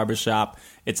watch Barbershop.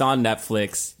 It's on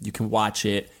Netflix. You can watch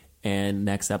it. And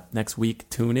next week,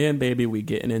 tune in, baby. We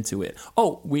getting into it.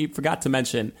 Oh, we forgot to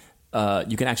mention,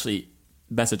 you can actually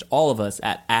message all of us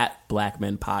at Black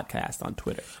Men Podcast on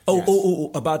Twitter.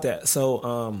 Oh, about that.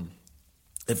 So,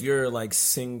 if you're like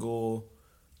single,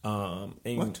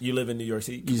 and you live in New York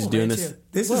City, You just doing this?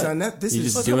 This is unnecessary. You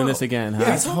This just is doing this again, huh?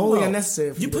 Yeah, it's wholly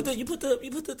unnecessary. You put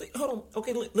the thing. Hold on.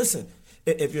 Okay, listen.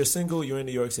 If you're single, you're in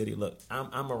New York City. Look,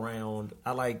 I'm around.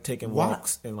 I like taking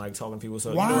walks and like talking to people.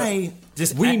 So Why? You know what?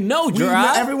 Just We know,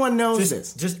 Gerard. Everyone knows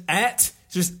this.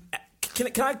 Can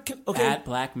I okay? At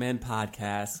Black Men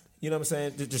Podcast. You know what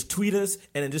I'm saying? Just tweet us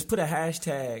and then just put a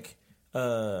hashtag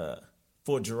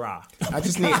for Gerard. I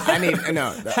need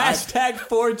no. Hashtag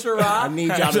for Gerard. I need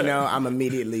y'all to know I'm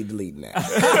immediately deleting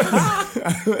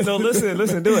that. No,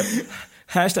 listen, do it.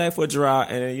 Hashtag for Gerard,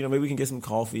 and then, maybe we can get some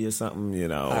coffee or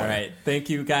something, All right. Thank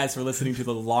you guys for listening to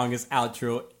the longest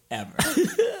outro ever.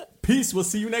 Peace. We'll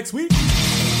see you next week.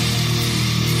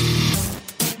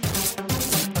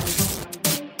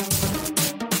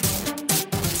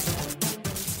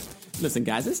 Listen,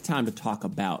 guys, it's time to talk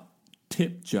about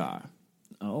Tip Jar.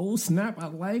 Oh, snap. I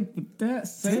like what that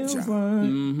sounds Jar.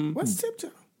 like. What's Tip Jar?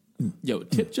 Yo,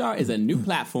 Tip Jar is a new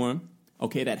platform,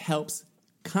 that helps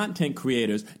content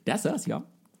creators. That's us, y'all.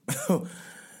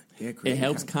 It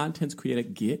helps content creators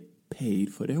get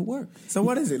paid for their work. So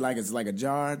what is it like? It's like a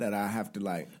jar that I have to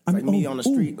me on the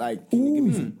street. Can you give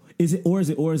me some? Is it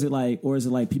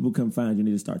like people come find you and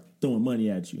they just start throwing money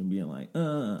at you and being like,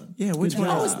 Yeah, which one?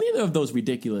 No, it's neither of those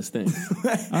ridiculous things.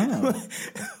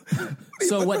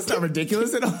 So That's not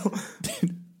ridiculous at all.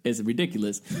 It's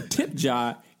ridiculous. Tip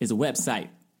Jar is a website.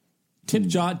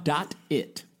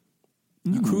 Tipjar.it.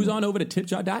 You cruise on over to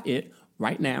tipjar.it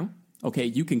right now. Okay,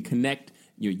 you can connect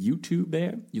your YouTube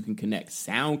there. You can connect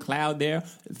SoundCloud there,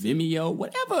 Vimeo,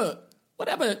 whatever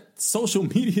social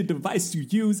media device you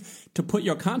use to put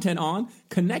your content on.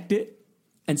 Connect it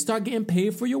and start getting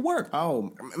paid for your work.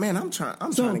 Oh man, I'm trying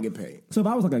to get paid. So if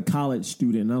I was like a college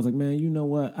student and I was like, man, you know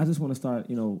what? I just want to start,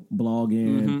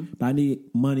 blogging, but I need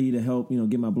money to help,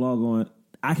 get my blog on.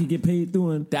 I could get paid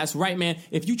doing. That's right, man.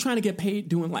 If you're trying to get paid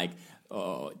doing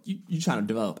you trying to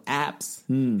develop apps,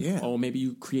 Yeah. or maybe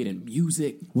you creating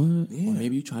music, What? or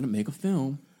maybe you trying to make a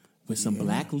film with some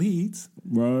black leads,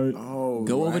 Right. Oh,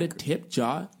 go over to right.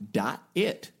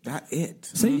 tipjar.it. That it.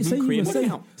 Say Create an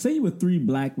account. say you were three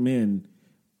black men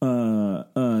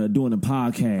doing a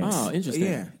podcast. Oh, interesting.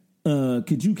 Yeah.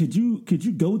 Could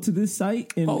you go to this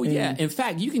site and Yeah. In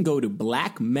fact, you can go to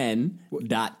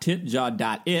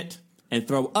blackmen.tipjar.it and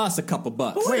throw us a couple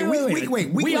bucks. Wait.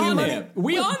 We on there.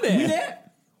 We on there.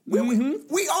 We on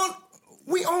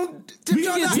We can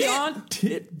get on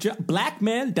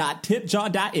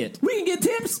blackmen.tipjar.it. we can get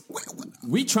tips?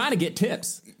 We trying to get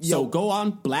tips. So go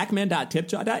on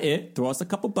blackmen.tipjar.it, throw us a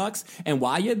couple bucks, and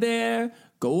while you're there,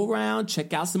 go around,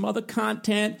 check out some other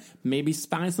content, maybe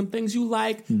find some things you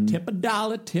like, tip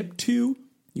 $1, tip $2.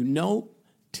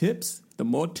 Tips, the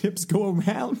more tips go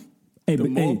around, the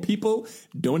more people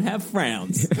don't have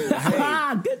frowns.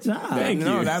 Good job. Thank you.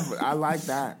 I like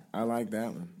that. I like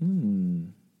that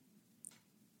one.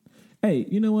 Hey,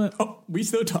 you know what? Oh, we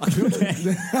still talking,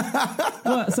 okay.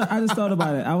 Well, so I just thought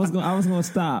about it. I was gonna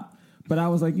stop, but I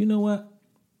was like, you know what?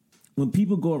 When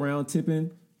people go around tipping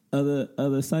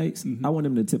other sites, I want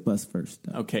them to tip us first.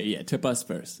 Okay, yeah, tip us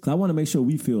first. 'Cause I want to make sure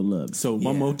we feel loved. So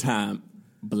one more time,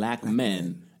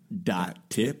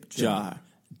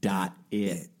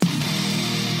 blackmen.tipjar.it.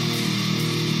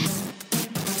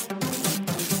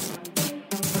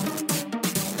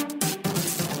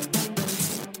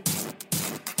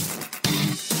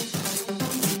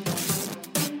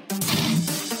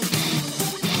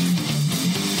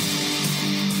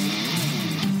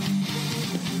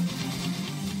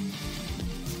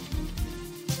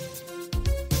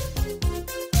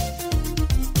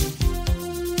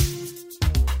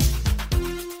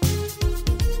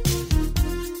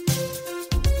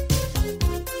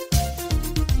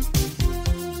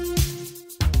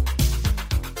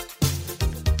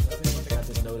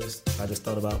 I just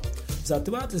thought about. So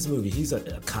throughout this movie, he's a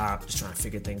cop just trying to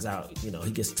figure things out.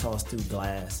 He gets tossed through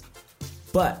glass,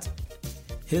 but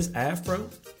his afro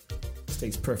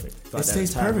stays perfect. It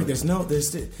stays perfect. There's no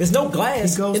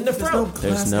glass in the fro.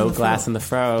 There's no glass in the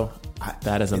fro.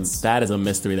 That is a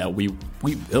mystery that we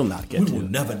will not get to. We will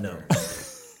never know.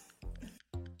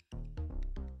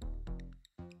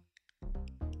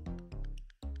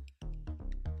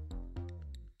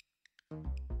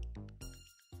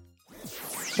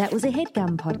 That was a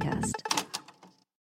HeadGum podcast.